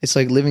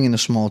like living in a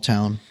small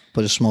town,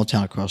 but a small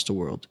town across the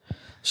world.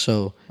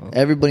 So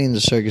everybody in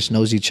the circus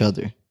knows each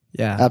other.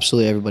 Yeah,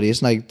 absolutely everybody.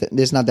 It's like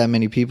there's not that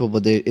many people,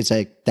 but it's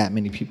like that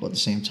many people at the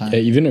same time. Yeah,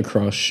 even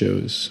across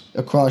shows,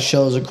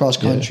 across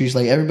countries,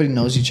 like everybody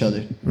knows each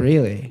other.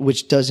 Really,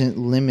 which doesn't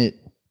limit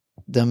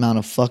the amount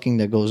of fucking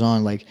that goes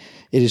on. Like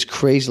it is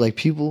crazy. Like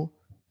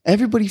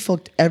everybody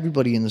fucked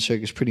everybody in the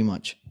circus, pretty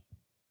much.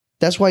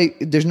 That's why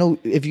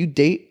if you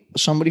date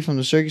somebody from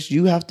the circus,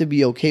 you have to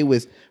be okay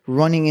with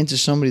running into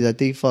somebody that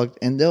they fucked,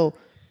 and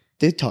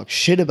they talk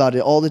shit about it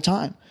all the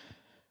time.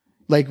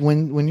 Like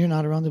when you're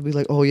not around, they'll be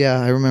like, "Oh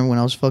yeah, I remember when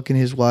I was fucking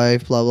his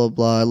wife." Blah blah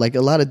blah. Like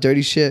a lot of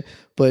dirty shit.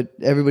 But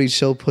everybody's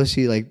so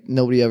pussy. Like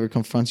nobody ever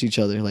confronts each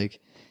other. Like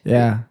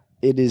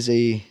it is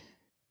a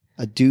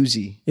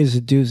doozy. It's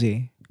a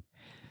doozy.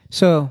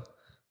 So,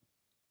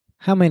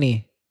 how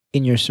many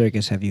in your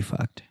circus have you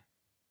fucked?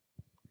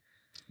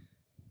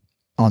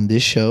 On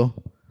this show,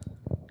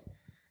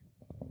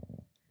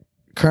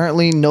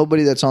 currently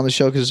nobody that's on the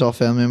show because it's all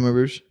family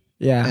members.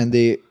 Yeah, and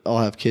they all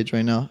have kids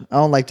right now. I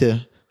don't like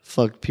to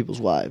fuck people's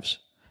wives.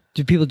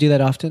 Do people do that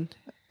often?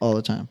 All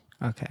the time.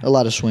 Okay. A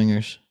lot of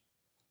swingers.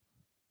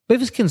 But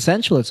if it's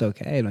consensual, it's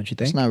okay, don't you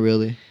think? It's not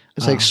really.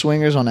 It's like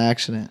swingers on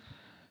accident.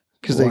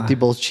 Because they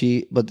both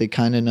cheat, but they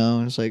kind of know.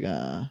 And it's like,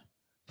 but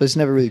it's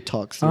never really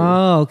talked through.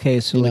 Oh, okay.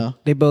 So like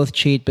they both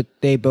cheat, but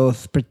they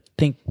both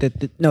think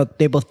that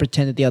they both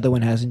pretend that the other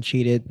one hasn't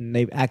cheated, and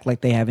they act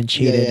like they haven't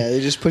cheated. Yeah, they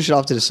just push it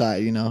off to the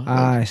side, Like,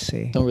 I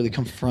see. Don't really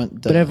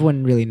confront. But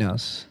everyone really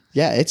knows.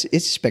 Yeah,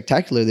 it's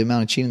spectacular the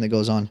amount of cheating that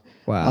goes on.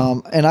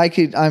 Wow. And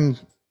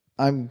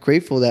I'm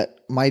grateful that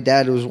my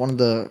dad was one of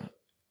the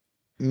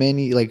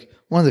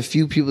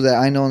few people that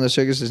I know in the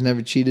circus that's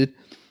never cheated,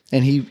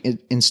 and he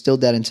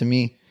instilled that into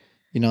me.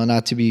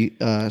 Not to be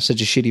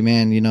such a shitty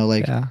man.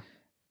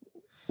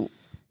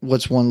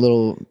 What's one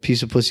little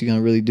piece of pussy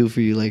gonna really do for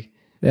you? Like,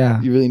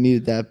 you really need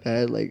it that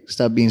bad. Like,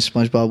 stop being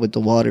SpongeBob with the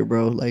water,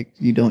 bro. Like,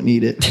 you don't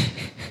need it.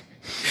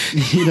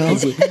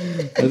 That's a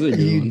good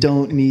one.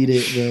 Don't need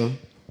it, bro.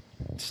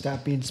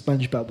 Stop being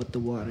SpongeBob with the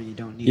water. You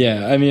don't need it.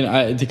 Yeah, I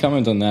mean, to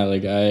comment on that,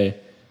 like,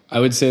 I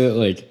would say that,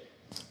 like,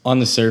 on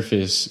the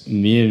surface,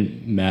 me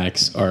and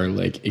Max are,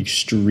 like,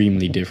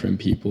 extremely different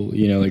people.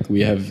 Like,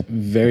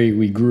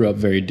 we grew up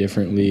very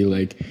differently.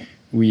 Like,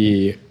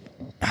 we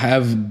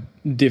have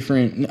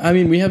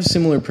we have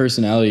similar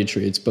personality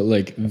traits, but,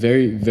 like,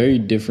 very, very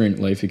different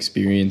life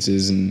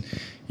experiences and,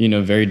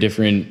 very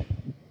different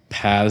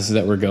paths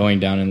that we're going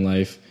down in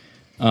life.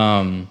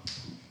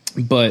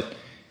 But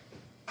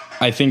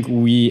I think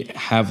we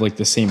have like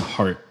the same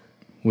heart,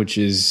 which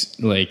is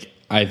like,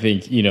 I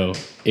think,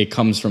 it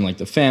comes from like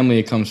the family.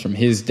 It comes from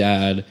his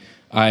dad.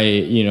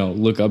 I,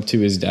 look up to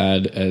his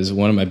dad as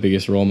one of my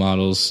biggest role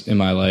models in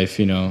my life.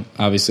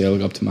 Obviously I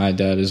look up to my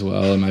dad as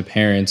well and my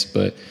parents,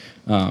 but,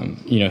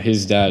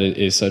 his dad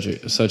is such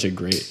a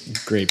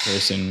great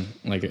person,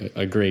 like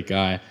a great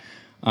guy.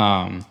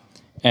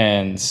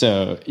 And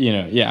so,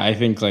 I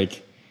think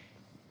like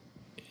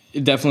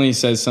it definitely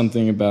says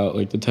something about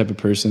like the type of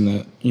person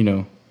that,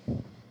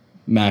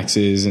 Max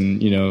is,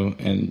 and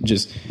and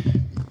just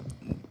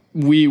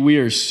we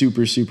are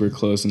super, super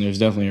close, and there's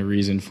definitely a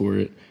reason for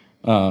it.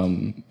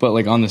 But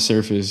like on the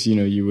surface,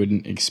 you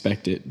wouldn't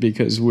expect it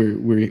because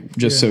we're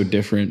just so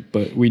different,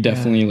 but we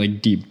definitely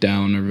like deep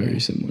down are very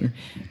similar.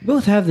 We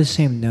both have the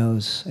same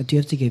nose. I do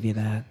have to give you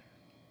that.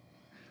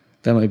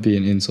 That might be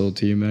an insult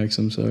to you, Max.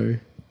 I'm sorry.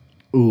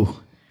 Ooh.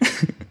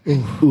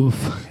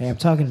 Oof. Hey, I'm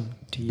talking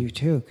to you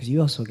too, because you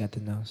also got the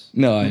nose.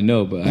 No, I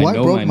know, but I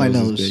know broke my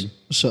nose is big.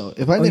 So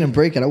if I didn't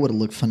break it, I would have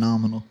looked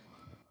phenomenal.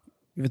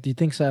 Do you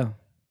think so?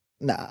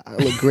 Nah, I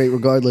look great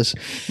regardless.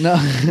 No.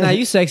 Nah,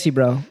 you sexy,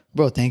 bro.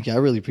 Bro, thank you. I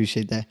really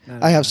appreciate that.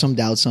 I have some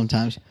doubts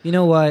sometimes. You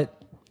know what?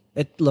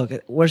 Look,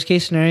 worst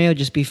case scenario,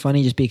 just be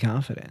funny, just be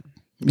confident.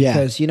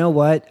 Because you know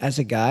what? As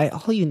a guy,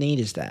 all you need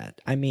is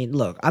that. I mean,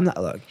 look,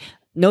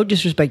 no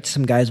disrespect to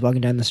some guys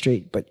walking down the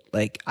street, but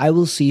like I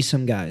will see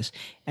some guys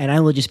and I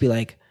will just be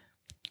like,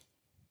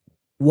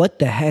 what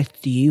the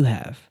heck do you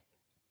have?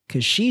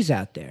 Because she's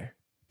out there,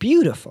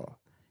 beautiful,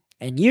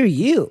 and you're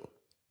you.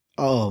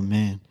 Oh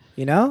man,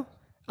 You know,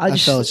 I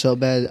felt so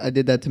bad. I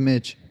did that to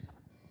Mitch.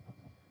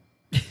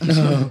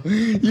 No,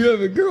 you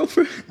have a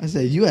girlfriend. I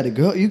said, you got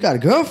a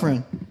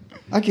girlfriend.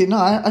 I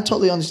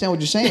totally understand what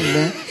you're saying,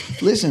 man.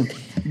 Listen,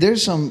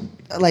 there's some,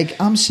 like,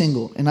 I'm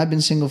single, and I've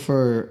been single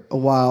for a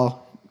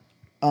while,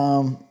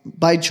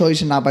 by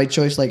choice and not by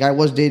choice. Like, I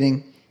was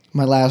dating,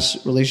 my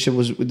last relationship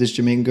was with this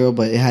Jamaican girl,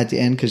 but it had to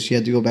end because she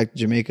had to go back to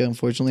Jamaica,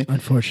 unfortunately.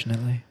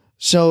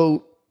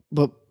 So,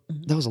 but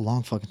that was a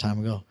long fucking time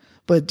ago.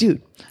 But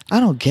dude, I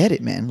don't get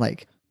it, man.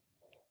 Like,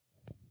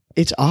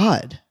 it's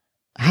odd.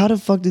 How the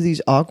fuck do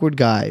these awkward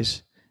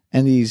guys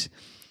and these...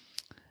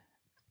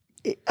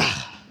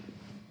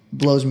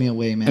 blows me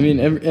away, man. I mean,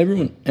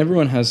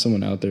 everyone has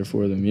someone out there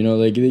for them, you know,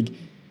 like they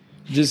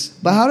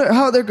just. But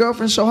how are their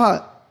girlfriends so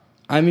hot?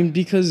 I mean,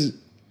 because,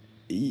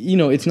 you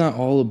know, it's not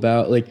all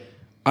about, like,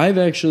 I've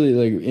actually,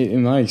 like,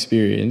 in my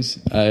experience,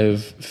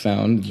 I've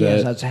found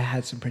that I've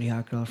had some pretty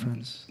hot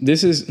girlfriends.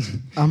 This is.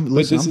 I'm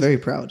very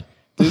proud.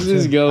 This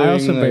is going. I'm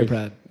also like, very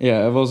proud.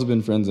 Yeah, I've also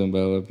been friend zoned by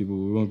a lot of people.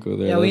 We won't go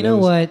there. Yeah, well, you know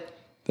what?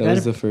 That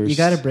was the first. You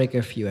got to break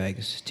a few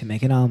eggs to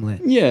make an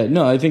omelet. Yeah,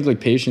 no, I think like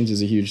patience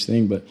is a huge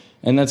thing,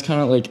 and that's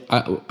kind of like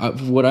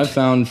what I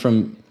found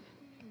from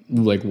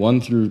like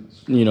one through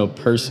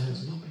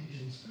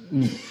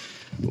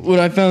what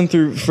I found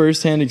through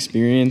firsthand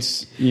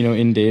experience,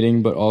 in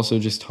dating, but also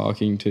just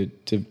talking to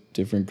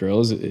different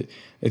girls. I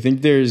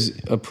think there's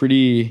a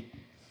pretty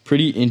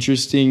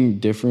interesting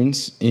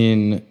difference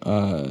in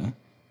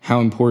how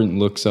important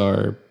looks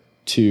are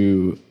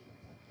to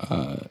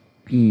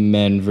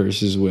men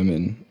versus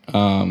women.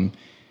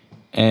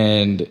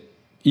 And,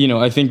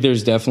 I think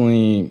there's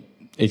definitely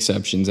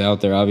exceptions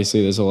out there.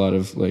 Obviously, there's a lot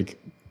of like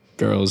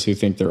girls who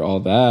think they're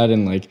all that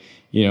and like,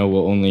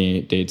 will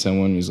only date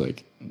someone who's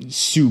like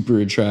super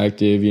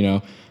attractive,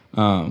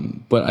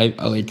 but I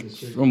like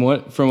from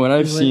what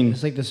I've seen.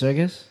 It's like the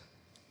circus.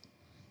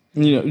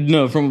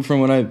 No, from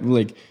what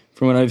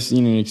I've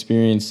seen and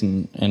experienced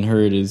and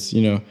heard is,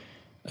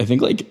 I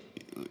think like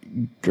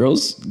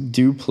girls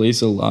do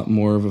place a lot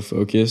more of a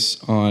focus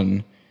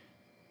on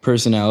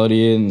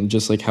personality and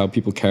just like how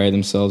people carry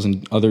themselves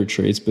and other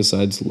traits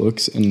besides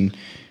looks. And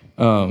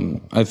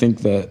I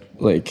think that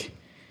like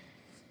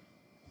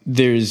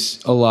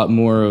there's a lot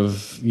more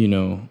of,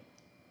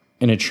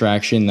 an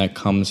attraction that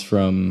comes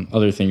from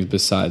other things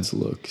besides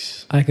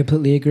looks. I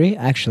completely agree.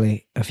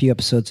 Actually, a few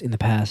episodes in the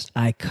past,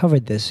 I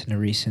covered this in a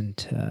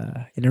recent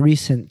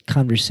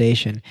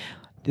conversation.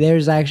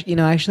 There's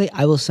actually,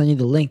 I will send you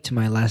the link to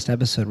my last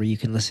episode where you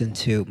can listen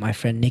to my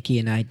friend Nikki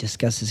and I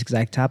discuss this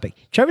exact topic.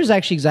 Trevor's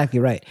actually exactly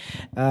right.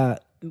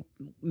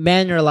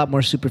 Men are a lot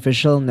more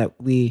superficial in that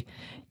we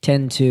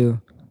tend to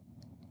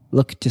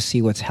look to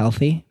see what's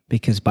healthy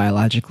because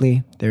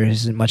biologically there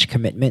isn't much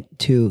commitment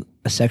to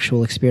a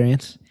sexual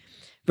experience.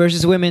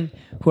 Versus women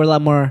who are a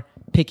lot more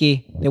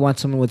picky. They want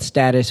someone with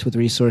status, with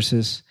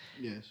resources.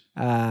 Yes.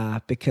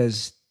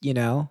 Because,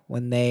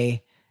 when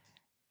they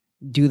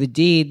do the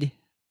deed,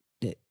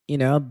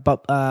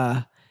 but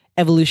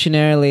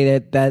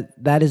evolutionarily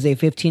that is a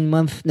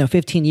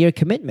 15-year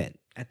commitment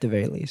at the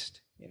very least,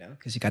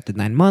 because you got the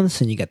 9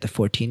 months and you got the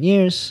 14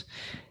 years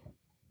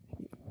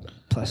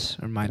plus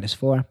or minus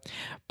 4.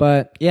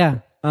 But yeah,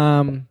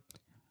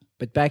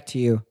 but back to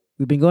you.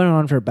 We've been going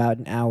on for about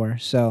an hour.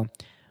 So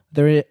is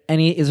there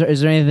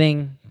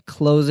anything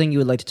closing you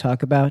would like to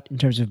talk about in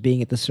terms of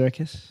being at the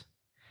circus?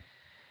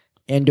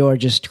 And or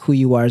just who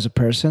you are as a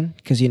person?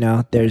 Because,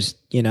 there's,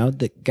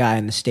 the guy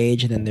on the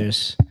stage and then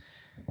there's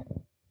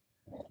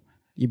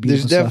your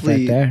beautiful stuff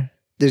right there.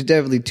 There's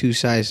definitely two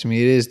sides to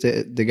me. It is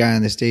the guy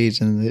on the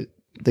stage and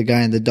the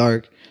guy in the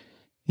dark.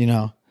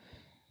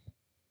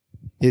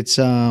 It's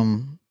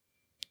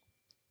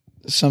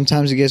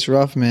sometimes it gets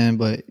rough, man,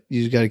 but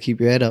you just got to keep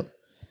your head up.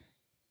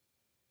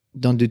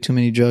 Don't do too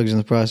many drugs in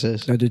the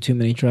process. Don't do too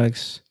many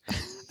drugs.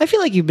 I feel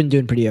like you've been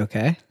doing pretty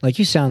okay. Like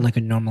you sound like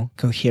a normal,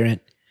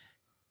 coherent,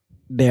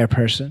 there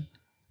person.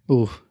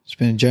 Ooh, it's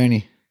been a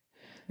journey.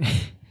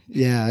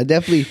 Yeah, I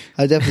definitely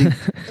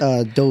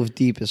dove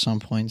deep at some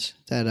points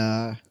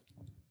that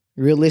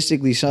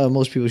realistically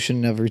most people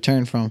shouldn't have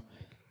returned from.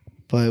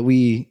 But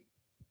we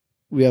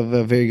have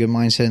a very good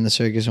mindset in the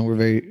circus and we're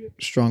very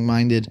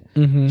strong-minded.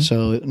 Mm-hmm.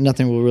 So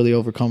nothing will really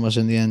overcome us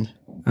in the end.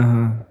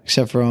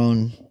 Except for our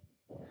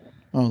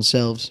own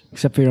selves.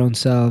 Except for your own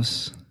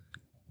selves.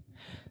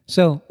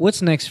 So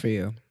what's next for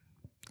you?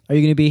 Are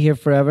you going to be here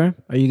forever?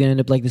 Are you going to end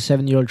up like the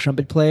 7-year-old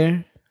trumpet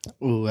player?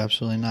 Ooh,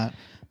 absolutely not.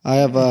 I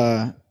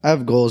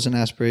have goals and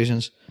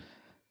aspirations.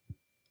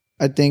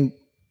 I think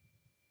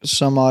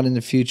some odd in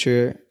the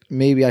future,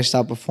 maybe I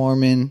stop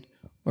performing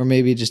or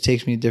maybe it just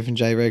takes me a different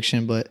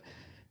direction. But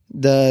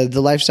the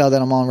lifestyle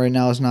that I'm on right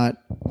now is not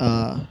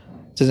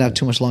doesn't have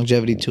too much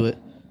longevity to it.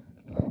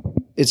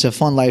 It's a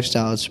fun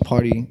lifestyle. It's a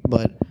party.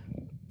 But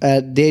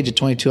at the age of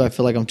 22, I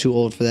feel like I'm too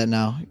old for that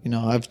now.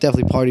 I've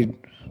definitely partied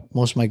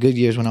most of my good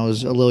years when I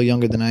was a little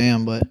younger than I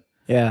am. But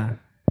yeah,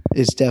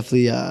 it's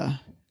definitely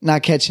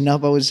not catching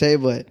up, I would say,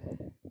 but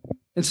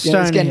it's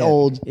getting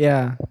old.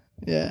 Yeah.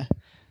 Yeah.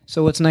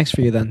 So what's next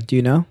for you then? Do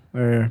you know?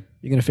 Or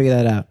you're going to figure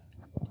that out?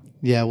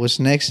 yeah, what's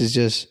next is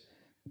just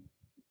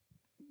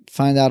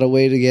find out a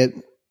way to get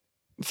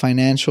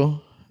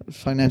financial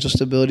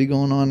stability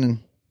going on and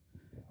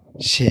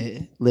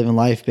shit, living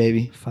life,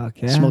 baby.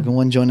 Fuck yeah. Smoking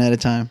one joint at a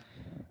time.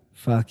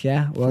 Fuck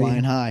yeah. Well,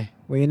 flying high.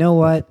 Well, you know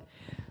what?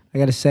 I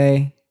got to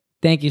say,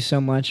 thank you so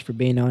much for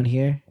being on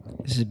here.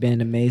 This has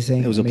been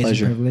amazing. It was a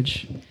pleasure.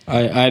 Privilege.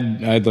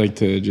 I'd like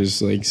to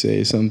just like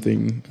say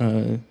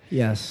something.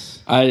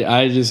 Yes.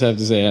 I just have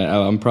to say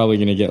I'm probably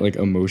gonna get like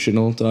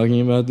emotional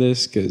talking about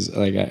this because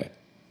like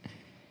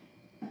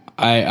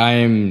I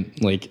am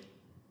like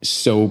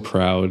so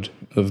proud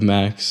of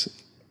Max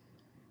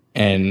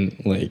and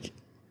like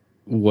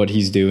what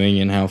he's doing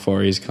and how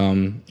far he's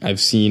come. I've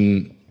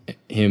seen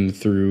him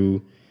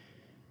through,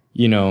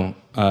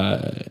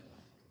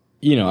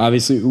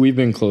 obviously we've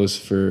been close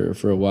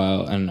for a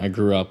while, and I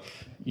grew up,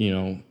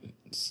 we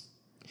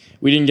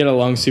didn't get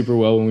along super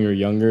well when we were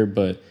younger,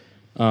 but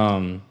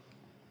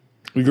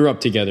we grew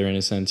up together in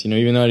a sense,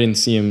 even though I didn't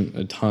see him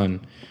a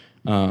ton.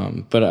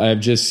 But I've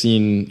just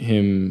seen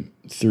him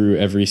through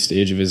every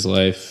stage of his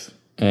life.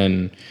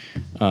 And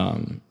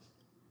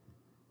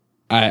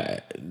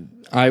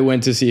I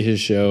went to see his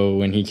show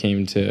when he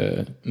came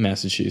to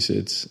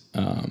Massachusetts.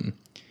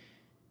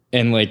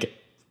 And like,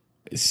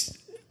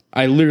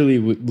 I literally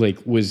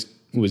was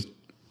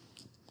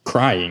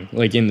crying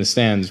like in the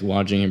stands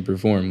watching him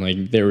perform.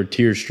 Like there were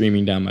tears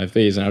streaming down my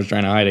face, and I was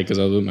trying to hide it because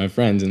I was with my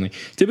friends. And like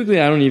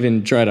typically I don't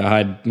even try to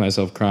hide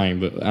myself crying,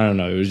 but I don't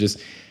know. It was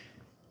just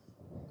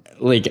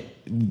like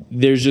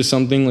there's just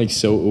something like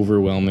so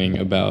overwhelming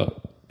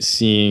about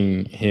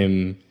seeing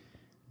him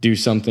do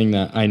something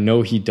that I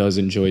know he does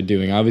enjoy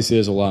doing. Obviously,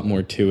 there's a lot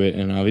more to it,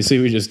 and obviously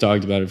we just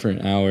talked about it for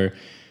an hour.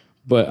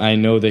 But I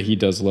know that he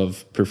does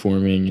love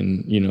performing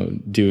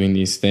and, doing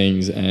these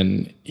things,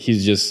 and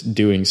he's just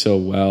doing so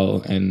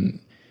well. And,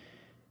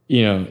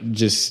 I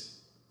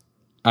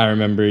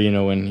remember,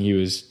 when he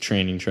was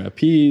training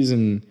trapeze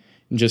and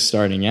just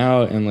starting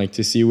out, and like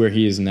to see where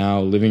he is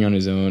now living on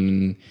his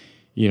own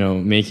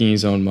and, making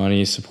his own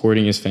money,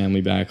 supporting his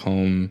family back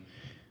home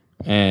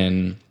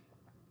and,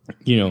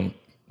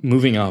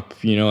 moving up,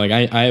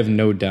 I have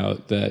no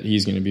doubt that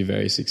he's going to be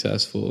very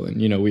successful. And,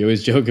 we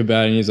always joke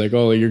about it, and he's like,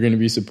 oh, you're going to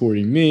be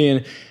supporting me.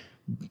 And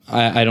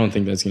I don't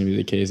think that's going to be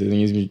the case. I think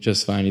he's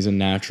just fine. He's a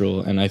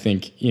natural. And I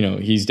think,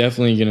 he's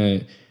definitely going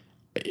to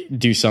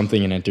do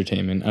something in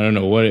entertainment. I don't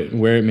know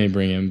where it may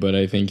bring him, but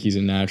I think he's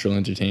a natural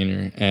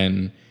entertainer.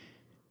 And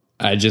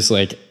I just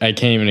I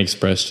can't even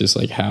express just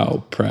like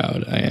how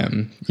proud I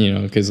am,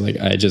 because like,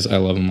 I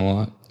love him a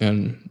lot.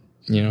 And,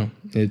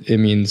 it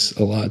means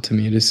a lot to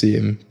me to see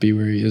him be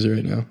where he is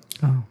right now.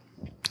 Oh,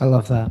 I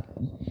love that.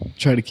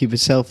 Try to keep it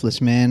selfless,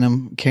 man.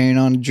 I'm carrying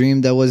on a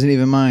dream that wasn't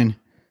even mine.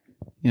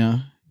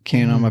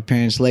 Carrying on my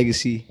parents'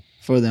 legacy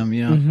for them.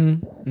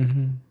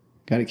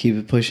 Got to keep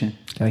it pushing.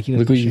 Gotta keep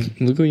it pushing.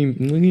 Look what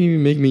you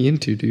make me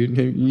into, dude.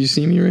 You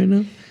see me right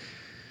now,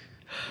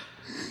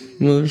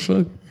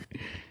 motherfucker.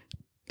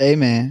 Hey,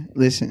 man,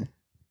 listen.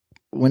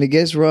 When it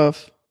gets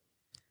rough,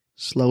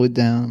 slow it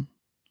down,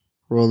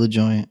 roll a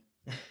joint.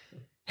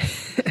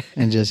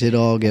 And just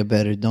it'll all get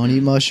better. Don't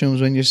eat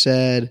mushrooms when you're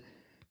sad.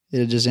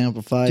 It'll just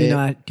amplify it. Do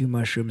not do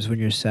mushrooms when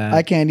you're sad.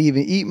 I can't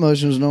even eat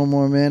mushrooms no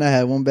more, man. I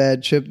had one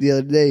bad trip the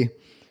other day.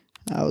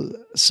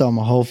 Saw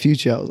my whole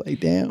future. I was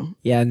like, damn.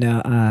 Yeah,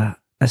 no.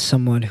 As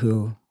someone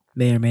who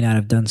may or may not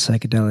have done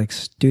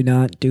psychedelics, do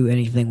not do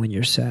anything when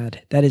you're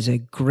sad. That is a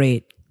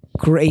great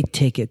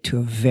ticket to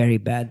a very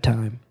bad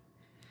time.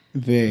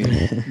 Very,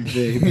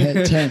 very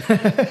bad time.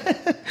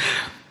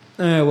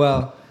 All right,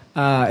 well.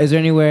 Is there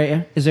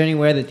anywhere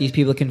that these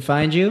people can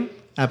find you?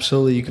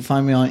 Absolutely. You can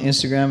find me on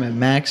Instagram at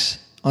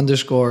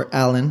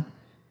Max_Allen,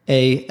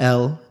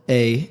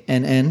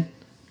 ALANN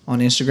on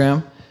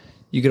Instagram.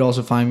 You could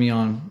also find me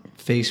on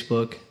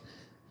Facebook,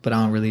 but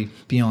I don't really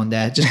be on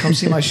that. Just come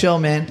see my show,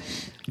 man.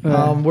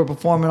 We're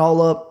performing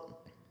all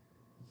up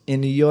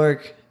in New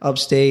York,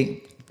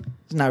 upstate.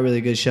 It's not really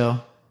a good show.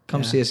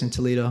 Come see us in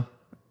Toledo.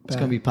 It's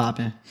going to be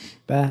popping.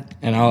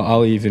 And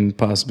I'll even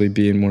possibly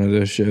be in one of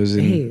those shows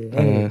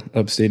in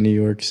upstate New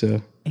York.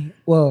 So,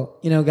 well,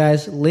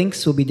 guys,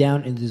 links will be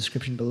down in the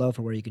description below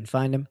for where you can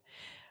find them.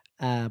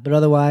 But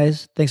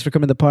otherwise, thanks for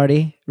coming to the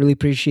party. Really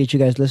appreciate you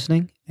guys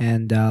listening.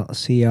 And I'll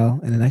see y'all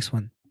in the next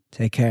one.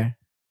 Take care.